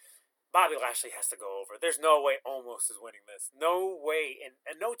match. Bobby Lashley has to go over. There's no way Omos is winning this. No way,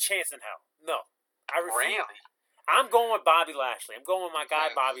 and no chance in hell. No. I refuse. Really? I'm going with Bobby Lashley. I'm going with my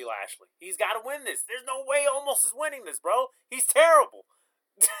guy Bobby Lashley. He's got to win this. There's no way Omos is winning this, bro. He's terrible.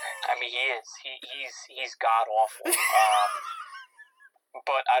 I mean, he is. He's god awful.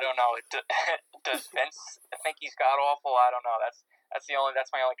 But I don't know. Does Vince think he's god awful? I don't know. That's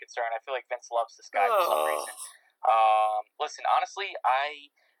my only concern. I feel like Vince loves this guy for some reason. Listen, honestly, I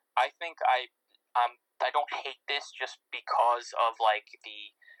think I don't hate this just because of like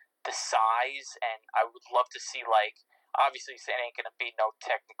the size, and I would love to see like. Obviously, it ain't gonna be no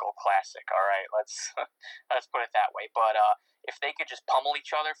technical classic. All right, let's put it that way. But if they could just pummel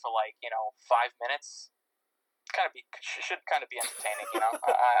each other for 5 minutes, should kind of be entertaining.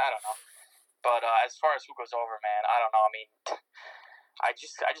 I don't know. But as far as who goes over, man, I don't know. I mean, I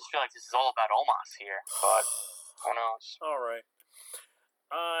just feel like this is all about Omos here. But who knows? All right.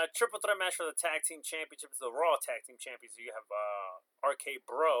 Triple threat match for the tag team championships, the Raw tag team champions. You have RK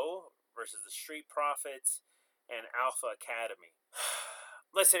Bro versus the Street Profits and Alpha Academy.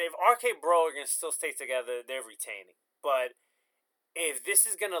 Listen, if RK Bro are going to still stay together, they're retaining. But if this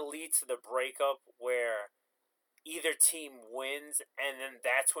is going to lead to the breakup where either team wins, and then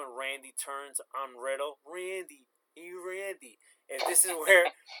that's when Randy turns on Riddle. Randy. If this is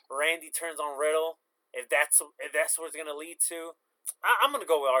where Randy turns on Riddle, if that's what it's gonna lead to, I'm gonna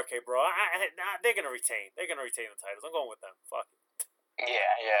go with RK Bro. They're gonna retain. They're gonna retain the titles. I'm going with them. Fuck it.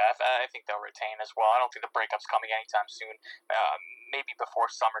 Yeah. I think they'll retain as well. I don't think the breakup's coming anytime soon. Maybe before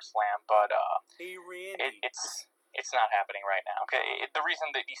SummerSlam, but Hey, Randy. it's not happening right now. Okay, the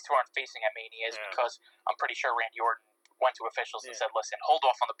reason that these two aren't facing at Mania is because I'm pretty sure Randy Orton went to officials and said, "Listen, hold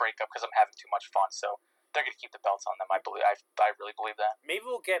off on the breakup because I'm having too much fun." So they're going to keep the belts on them. I really believe that. Maybe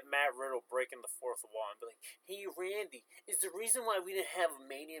we'll get Matt Riddle breaking the fourth wall and be like, "Hey, Randy, is the reason why we didn't have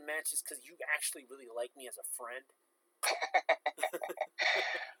Mania matches because you actually really like me as a friend?"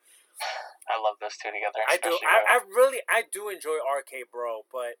 I love those two together. I do. I do enjoy RK Bro,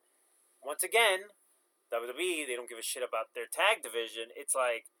 but once again, WWE, they don't give a shit about their tag division. It's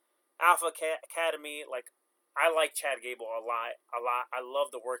like Alpha Academy. Like, I like Chad Gable a lot. I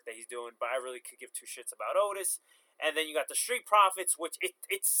love the work that he's doing, but I really could give two shits about Otis. And then you got the Street Profits, which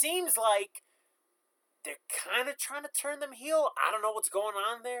it seems like they're kind of trying to turn them heel. I don't know what's going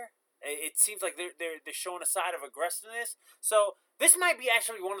on there. It seems like they're showing a side of aggressiveness. So this might be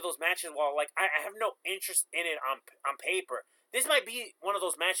actually one of those matches. While like I have no interest in it on paper, this might be one of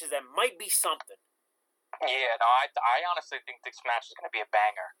those matches that might be something. Yeah, no, I honestly think this match is going to be a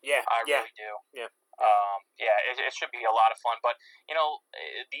banger. Yeah, I really do. Yeah. It should be a lot of fun. But, you know,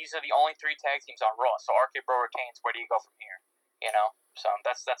 these are the only 3 tag teams on Raw. So RK Bro retains. Where do you go from here? You know? So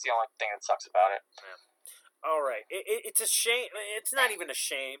that's the only thing that sucks about it. Yeah. All right. It's a shame. It's not even a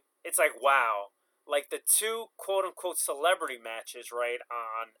shame. It's like, wow. Like the 2 quote-unquote celebrity matches, right,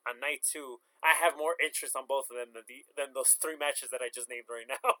 on night 2, I have more interest on both of them than those 3 matches that I just named right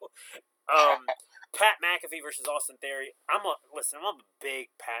now. Pat McAfee versus Austin Theory. I'm a big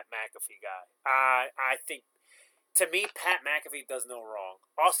Pat McAfee guy. I think, to me, Pat McAfee does no wrong.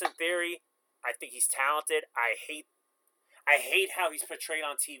 Austin Theory, I think he's talented. I hate how he's portrayed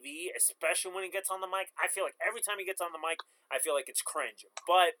on TV, especially when he gets on the mic. I feel like every time he gets on the mic, I feel like it's cringe.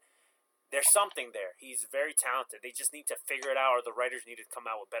 But there's something there. He's very talented. They just need to figure it out, or the writers need to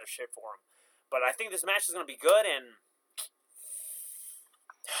come out with better shit for him. But I think this match is going to be good, and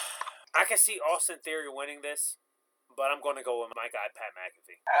I can see Austin Theory winning this, but I'm going to go with my guy, Pat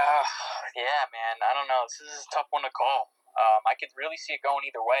McAfee. Yeah, man. I don't know. This is a tough one to call. I could really see it going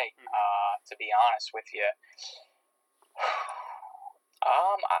either way, to be honest with you.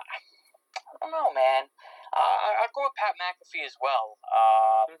 I don't know, man. I'll go with Pat McAfee as well.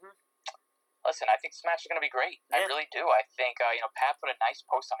 Listen, I think this match is going to be great. Yeah. I really do. I think, Pat put a nice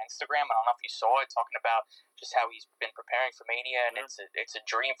post on Instagram. I don't know if you saw it, talking about just how he's been preparing for Mania, and it's a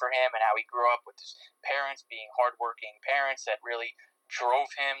dream for him, and how he grew up with his parents being hardworking parents that really drove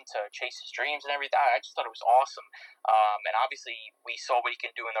him to chase his dreams and everything. I just thought it was awesome. And obviously, we saw what he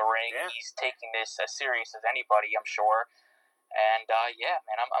can do in the ring. Yeah. He's taking this as serious as anybody, I'm sure. And,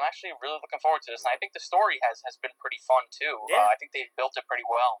 man, I'm actually really looking forward to this. And I think the story has been pretty fun, too. Yeah. I think they built it pretty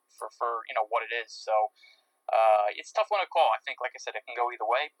well for what it is. So, it's a tough one to call. I think, like I said, it can go either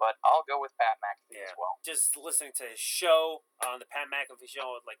way, but I'll go with Pat McAfee as well. Just listening to his show, the Pat McAfee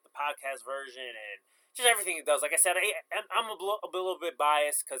show, like the podcast version, and just everything he does. Like I said, I'm a little bit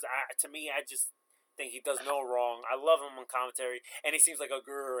biased, because to me, I just think he does no wrong. I love him on commentary, and he seems like a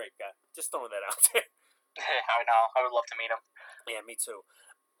great guy. Just throwing that out there. I know. I would love to meet him. Yeah, me too.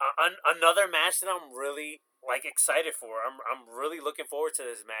 Another match that I'm really excited for. I'm really looking forward to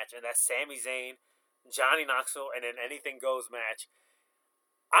this match, and that's Sami Zayn, Johnny Knoxville, and an Anything Goes match.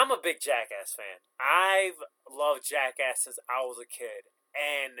 I'm a big Jackass fan. I've loved Jackass since I was a kid,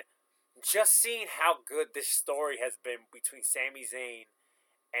 and just seeing how good this story has been between Sami Zayn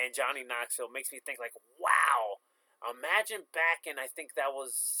and Johnny Knoxville makes me think like, wow. Imagine back in, I think that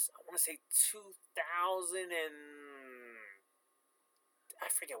was, I want to say 2000 and, I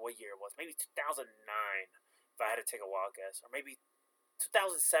forget what year it was, maybe 2009, if I had to take a wild guess, or maybe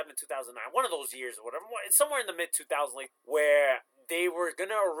 2007, 2009, one of those years or whatever, somewhere in the mid-2000s, like, where they were going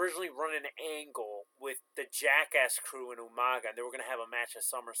to originally run an angle with the Jackass crew in Umaga, and they were going to have a match at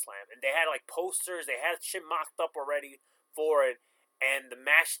SummerSlam, and they had, like, posters, they had shit mocked up already for it, and the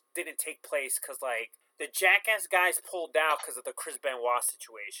match didn't take place because, like, the Jackass guys pulled out because of the Chris Benoit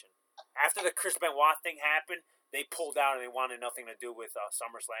situation. After the Chris Benoit thing happened, they pulled out and they wanted nothing to do with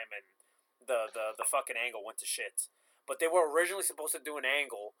SummerSlam, and the fucking angle went to shit. But they were originally supposed to do an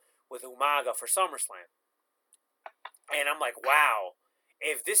angle with Umaga for SummerSlam. And I'm like, wow.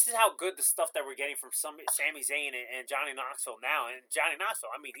 If this is how good the stuff that we're getting from Sami Zayn and Johnny Knoxville now, and Johnny Knoxville,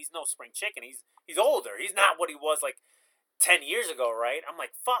 I mean, he's no spring chicken. He's older. He's not what he was like 10 years ago, right? I'm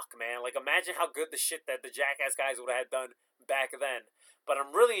like, fuck, man. Like, imagine how good the shit that the Jackass guys would have done back then. But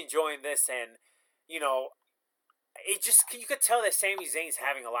I'm really enjoying this, and, you know, it just, you could tell that Sami Zayn's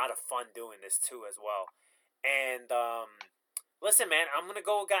having a lot of fun doing this, too, as well. And, listen, man, I'm going to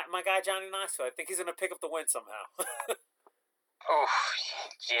go with my guy Johnny Knoxville. I think he's going to pick up the win somehow. Oh,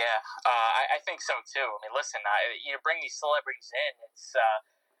 yeah. I think so, too. I mean, listen, you bring these celebrities in, it's...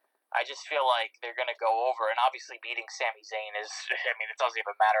 I just feel like they're going to go over, and obviously beating Sami Zayn is, I mean, it doesn't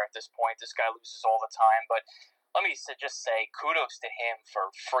even matter at this point. This guy loses all the time, but let me just say kudos to him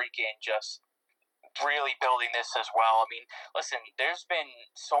for freaking just really building this as well. I mean, listen, there's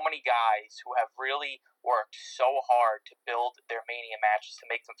been so many guys who have really worked so hard to build their Mania matches to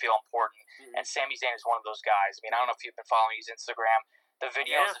make them feel important, and Sami Zayn is one of those guys. I mean, I don't know if you've been following his Instagram. The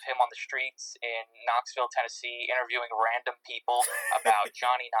videos of him on the streets in Knoxville, Tennessee, interviewing random people about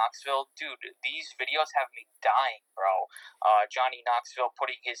Johnny Knoxville. Dude, these videos have me dying, bro. Johnny Knoxville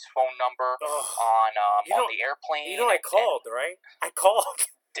putting his phone number on the airplane. You know, I called, right? I called.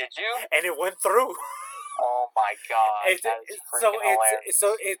 Did you? And it went through. Oh, my God. That is hilarious.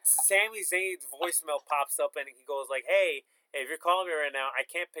 So it's Sami Zayn's voicemail pops up, and he goes like, hey, if you're calling me right now, I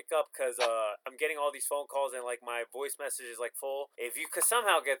can't pick up because I'm getting all these phone calls and like my voice message is like full. If you could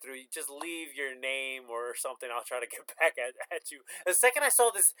somehow get through, you just leave your name or something. I'll try to get back at you. The second I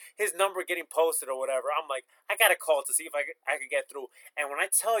saw his number getting posted or whatever, I'm like, I gotta call to see if I could get through. And when I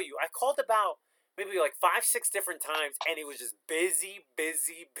tell you, I called about maybe like 5-6 different times, and it was just busy.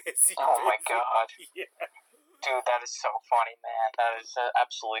 Oh my God. Yeah. Dude, that is so funny, man. That is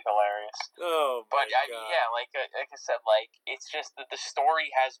absolutely hilarious. Oh my God. Yeah, like I said, like it's just that the story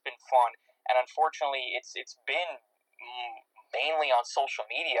has been fun, and unfortunately, it's been mainly on social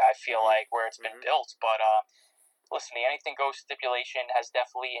media. I feel like where it's been built, but listen, the anything goes stipulation has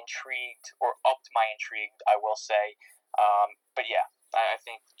definitely intrigued or upped my intrigue, I will say. But yeah, I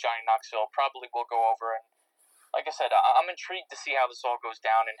think Johnny Knoxville probably will go over, and like I said, I'm intrigued to see how this all goes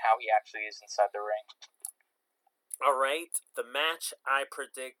down and how he actually is inside the ring. All right, the match I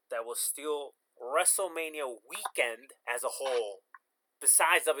predict that will steal WrestleMania weekend as a whole,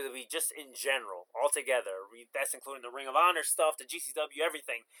 besides WWE, just in general, altogether. That's including the Ring of Honor stuff, the GCW,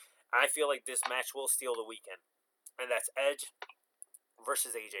 everything. I feel like this match will steal the weekend, and that's Edge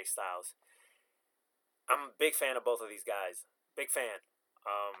versus AJ Styles. I'm a big fan of both of these guys. Big fan.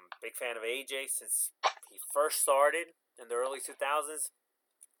 Big fan of AJ since he first started in the early 2000s.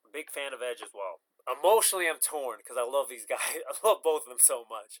 Big fan of Edge as well. Emotionally, I'm torn because I love these guys. I love both of them so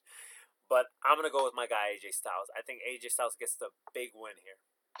much. But I'm going to go with my guy, AJ Styles. I think AJ Styles gets the big win here.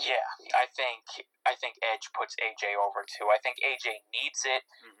 Yeah, I think Edge puts AJ over, too. I think AJ needs it.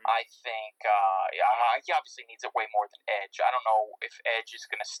 I think he obviously needs it way more than Edge. I don't know if Edge is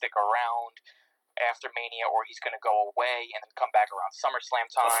going to stick around after Mania or he's going to go away and then come back around SummerSlam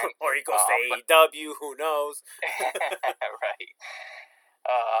time. Or he goes to AEW, who knows? Right.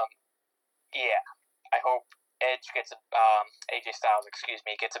 Yeah, I hope Edge gets AJ Styles,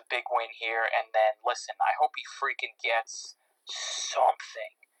 gets a big win here, and then listen, I hope he freaking gets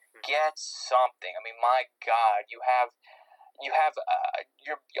something. Get something. I mean, my God, you have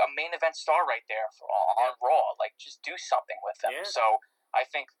your main event star right there on Raw. Like, just do something with them. Yeah. So I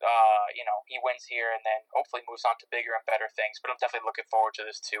think he wins here, and then hopefully moves on to bigger and better things. But I'm definitely looking forward to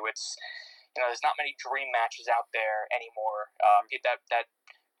this too. It's there's not many dream matches out there anymore. That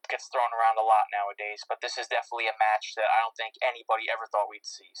gets thrown around a lot nowadays, but this is definitely a match that I don't think anybody ever thought we'd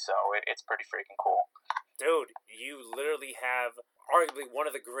see, so it's pretty freaking cool. Dude, you literally have arguably one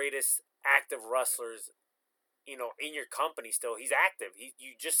of the greatest active wrestlers, in your company still. He's active.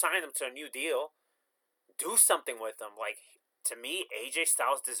 You just signed him to a new deal. Do something with him. Like, to me, AJ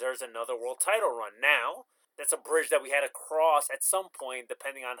Styles deserves another world title run. Now, that's a bridge that we had to cross at some point,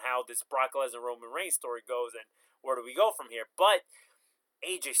 depending on how this Brock Lesnar Roman Reigns story goes and where do we go from here. But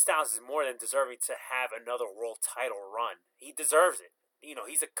AJ Styles is more than deserving to have another world title run. He deserves it.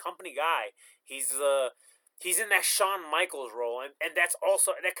 He's a company guy. He's in that Shawn Michaels role, and that's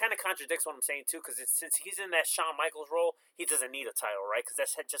also, that kind of contradicts what I'm saying too, because since he's in that Shawn Michaels role, he doesn't need a title, right? Because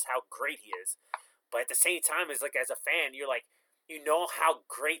that's just how great he is. But at the same time, it's like, as a fan, you're like, how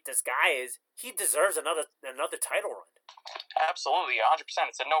great this guy is. He deserves another title run. Absolutely, 100%.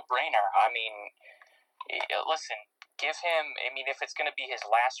 It's a no-brainer. I mean, listen. Give him, if it's going to be his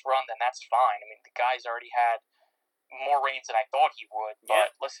last run, then that's fine. The guy's already had more reigns than I thought he would.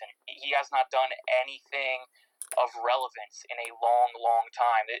 But listen, he has not done anything of relevance in a long, long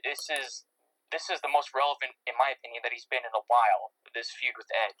time. This is the most relevant, in my opinion, that he's been in a while, this feud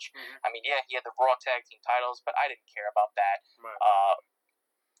with Edge. He had the Raw Tag Team titles, but I didn't care about that. Right.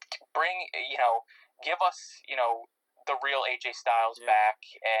 Give us, the real AJ Styles back,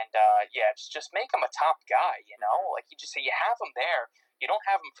 and just make him a top guy. You know, like you have him there. You don't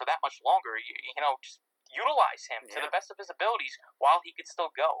have him for that much longer. Just utilize him to the best of his abilities while he could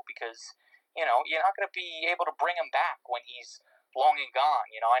still go, because you're not going to be able to bring him back when he's long and gone.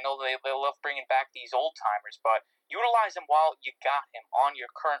 I know they love bringing back these old timers, but utilize him while you got him on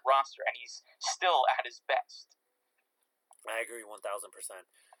your current roster, and he's still at his best. I agree 1,000%.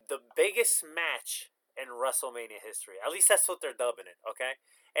 The biggest match in WrestleMania history. At least that's what they're dubbing it, okay?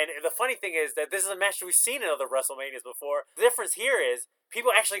 And the funny thing is that this is a match that we've seen in other WrestleManias before. The difference here is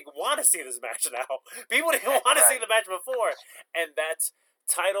people actually want to see this match now. People didn't want to see the match before. And that's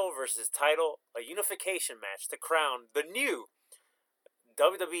title versus title, a unification match to crown the new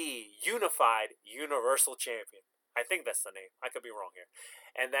WWE Unified Universal Champion. I think that's the name. I could be wrong here.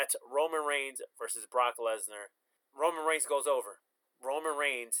 And that's Roman Reigns versus Brock Lesnar. Roman Reigns goes over. Roman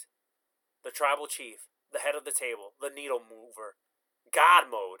Reigns, the tribal chief, the head of the table, the needle mover,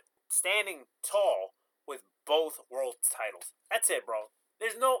 God mode, standing tall with both world titles. That's it, bro.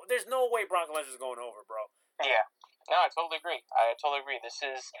 There's no way Brock Lesnar's going over, bro. Yeah, no, I totally agree. This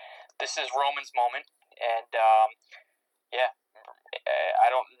is Roman's moment, and I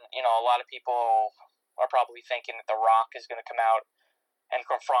don't. A lot of people are probably thinking that The Rock is going to come out and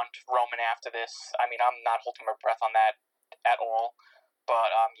confront Roman after this. I mean, I'm not holding my breath on that at all.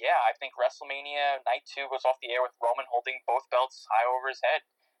 But, I think WrestleMania Night 2 goes off the air with Roman holding both belts high over his head.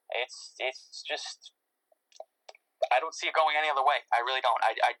 It's just... I don't see it going any other way. I really don't.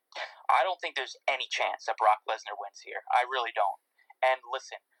 I don't think there's any chance that Brock Lesnar wins here. I really don't. And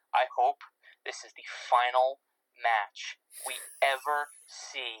listen, I hope this is the final match we ever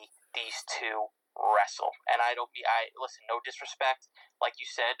see these two wrestle. And listen, no disrespect. Like you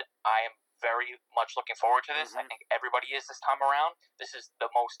said, I am very much looking forward to this. I think everybody is this time around. This is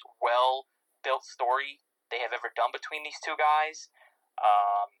the most well-built story they have ever done between these two guys.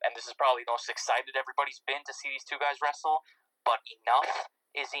 And this is probably the most excited everybody's been to see these two guys wrestle. But enough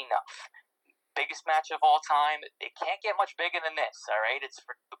is enough. Biggest match of all time. It can't get much bigger than this, all right? It's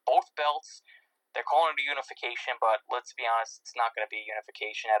for both belts. They're calling it a unification, but let's be honest, it's not going to be a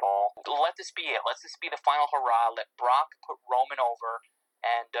unification at all. Let this be it. Let this be the final hurrah. Let Brock put Roman over.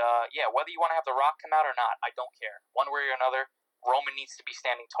 And, whether you want to have The Rock come out or not, I don't care. One way or another, Roman needs to be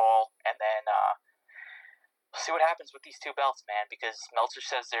standing tall. And then we'll see what happens with these two belts, man, because Meltzer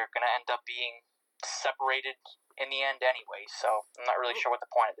says they're going to end up being separated in the end anyway. So I'm not really sure what the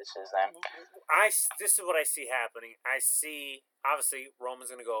point of this is then. This is what I see happening. I see, obviously,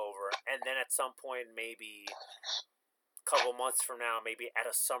 Roman's going to go over. And then at some point, maybe a couple months from now, maybe at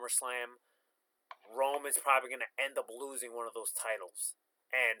a SummerSlam, Roman's probably going to end up losing one of those titles.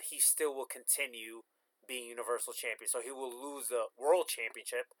 And he still will continue being Universal Champion. So he will lose the World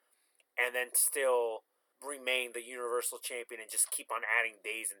Championship and then still remain the Universal Champion and just keep on adding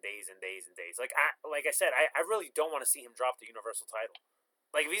days and days and days and days. Like I said, I really don't want to see him drop the Universal title.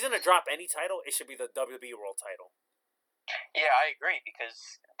 Like, if he's going to drop any title, it should be the WWE World title. Yeah, I agree,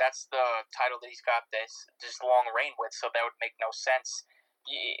 because that's the title that he's got this long reign with, so that would make no sense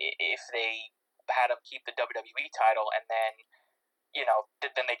if they had him keep the WWE title and then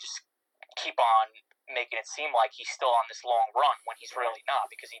then they just keep on making it seem like he's still on this long run when he's really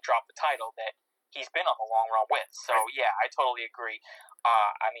not, because he dropped the title that he's been on the long run with. So, yeah, I totally agree.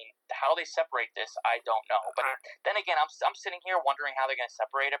 I mean, how they separate this, I don't know. But then again, I'm sitting here wondering how they're going to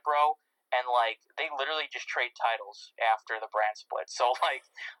separate it, bro. And, they literally just trade titles after the brand split. So,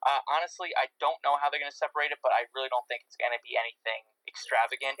 honestly, I don't know how they're going to separate it, but I really don't think it's going to be anything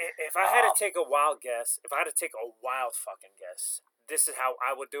extravagant. If I had to take a wild fucking guess, this is how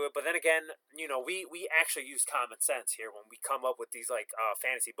I would do it. But then again, we actually use common sense here when we come up with these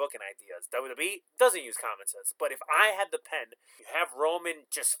fantasy booking ideas. WWE doesn't use common sense. But if I had the pen, you have Roman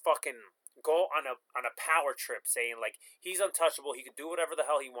just fucking go on a power trip saying he's untouchable, he can do whatever the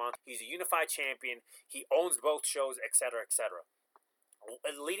hell he wants, he's a unified champion, he owns both shows, etc., etc.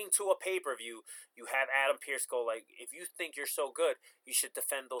 Leading to a pay-per-view, you have Adam Pearce go if you think you're so good, you should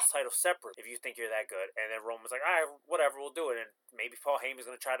defend those titles separate if you think you're that good. And then Roman's like, all right, whatever, we'll do it. And maybe Paul Heyman's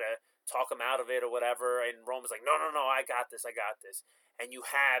going to try to talk him out of it or whatever. And Roman's like, no, I got this. And you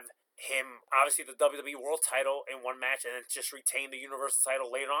have him, obviously the WWE World title in one match, and then just retain the Universal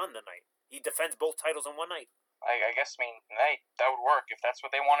title later on in the night. He defends both titles in one night. I guess, that would work if that's what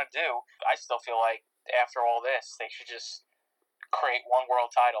they want to do. I still feel like after all this, they should just create one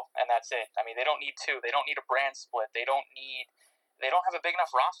world title, and that's it. I mean, they don't need two. They don't need a brand split. They don't have a big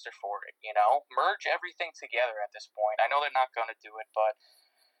enough roster for it, Merge everything together at this point. I know they're not going to do it, but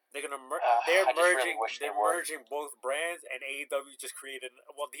They're gonna I just really wish they they're were. merging both brands, and AEW just created.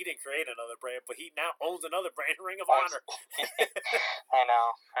 Well, he didn't create another brand, but he now owns another brand, Ring of Honor. I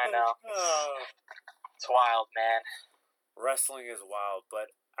know. Oh. It's wild, man. Wrestling is wild,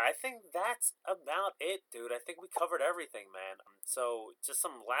 but I think that's about it, dude. I think we covered everything, man. So, just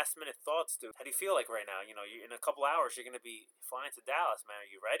some last minute thoughts, dude. How do you feel like right now? You know, in a couple hours, you're gonna be flying to Dallas, man. Are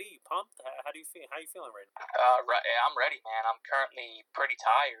you ready? You pumped? How do you feel? How are you feeling right now? I'm ready, man. I'm currently pretty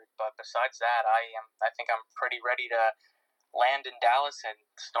tired, but besides that, I think I'm pretty ready to land in Dallas and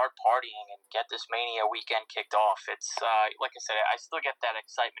start partying and get this Mania weekend kicked off. It's like I said, I still get that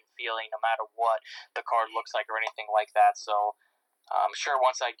excitement feeling no matter what the card looks like or anything like that. So I'm sure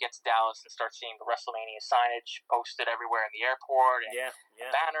once I get to Dallas and start seeing the WrestleMania signage posted everywhere in the airport and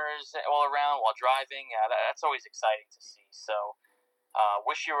banners all around while driving, that's always exciting to see. So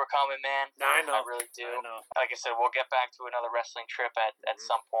wish you were coming, man. I know. I really do. I know. Like I said, we'll get back to another wrestling trip at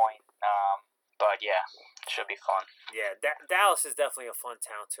some point. But yeah, it should be fun. Yeah, Dallas is definitely a fun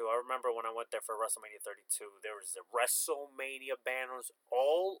town too. I remember when I went there for WrestleMania 32, there was the WrestleMania banners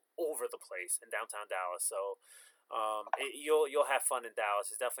all over the place in downtown Dallas. So you'll have fun in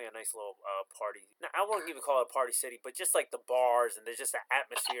Dallas. It's definitely a nice little party. Now, I wouldn't even call it a party city, but just like the bars and there's just the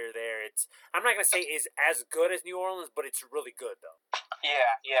atmosphere there. I'm not gonna say is as good as New Orleans, but it's really good though.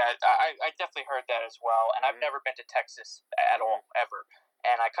 Yeah. I definitely heard that as well. And I've never been to Texas at all, ever.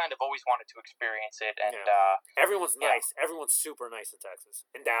 And I kind of always wanted to experience it. And everyone's nice. Everyone's super nice in Texas.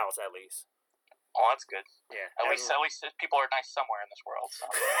 In Dallas, at least. Oh, that's good. Yeah. At least people are nice somewhere in this world. So.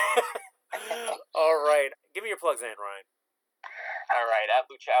 All right. Give me your plugs in, Ryan. All right, at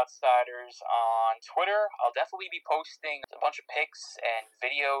Lucha Outsiders on Twitter. I'll definitely be posting a bunch of pics and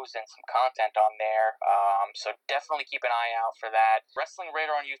videos and some content on there. So definitely keep an eye out for that. Wrestling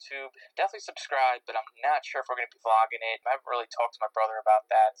Radar on YouTube. Definitely subscribe, but I'm not sure if we're going to be vlogging it. I haven't really talked to my brother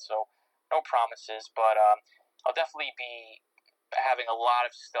about that, so no promises. But I'll definitely be having a lot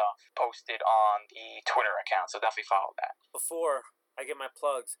of stuff posted on the Twitter account, so definitely follow that. Before I get my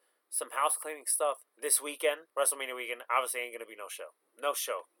plugs, some house cleaning stuff this weekend, WrestleMania weekend. Obviously, ain't gonna be no show.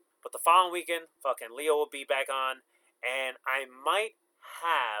 But the following weekend, fucking Leo will be back on, and I might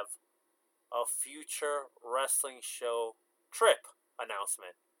have a future wrestling show trip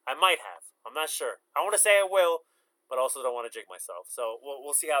announcement. I might have. I'm not sure. I want to say I will, but also don't want to jig myself. So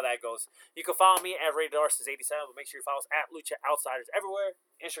we'll see how that goes. You can follow me at RatedRsince87, but make sure you follow us at Lucha Outsiders everywhere: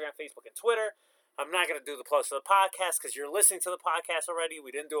 Instagram, Facebook, and Twitter. I'm not going to do the plugs for the podcast because you're listening to the podcast already.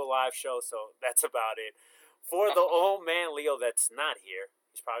 We didn't do a live show, so that's about it. For the old man Leo that's not here,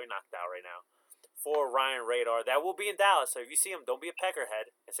 he's probably knocked out right now. For Ryan Radar, that will be in Dallas, so if you see him, don't be a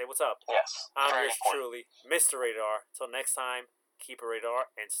peckerhead and say what's up. Yes. I'm yours truly, Mr. Radar. Till next time, keep a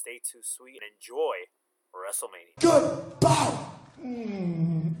radar and stay too sweet and enjoy WrestleMania. Goodbye.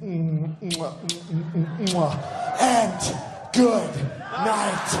 And good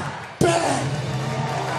night, Ben.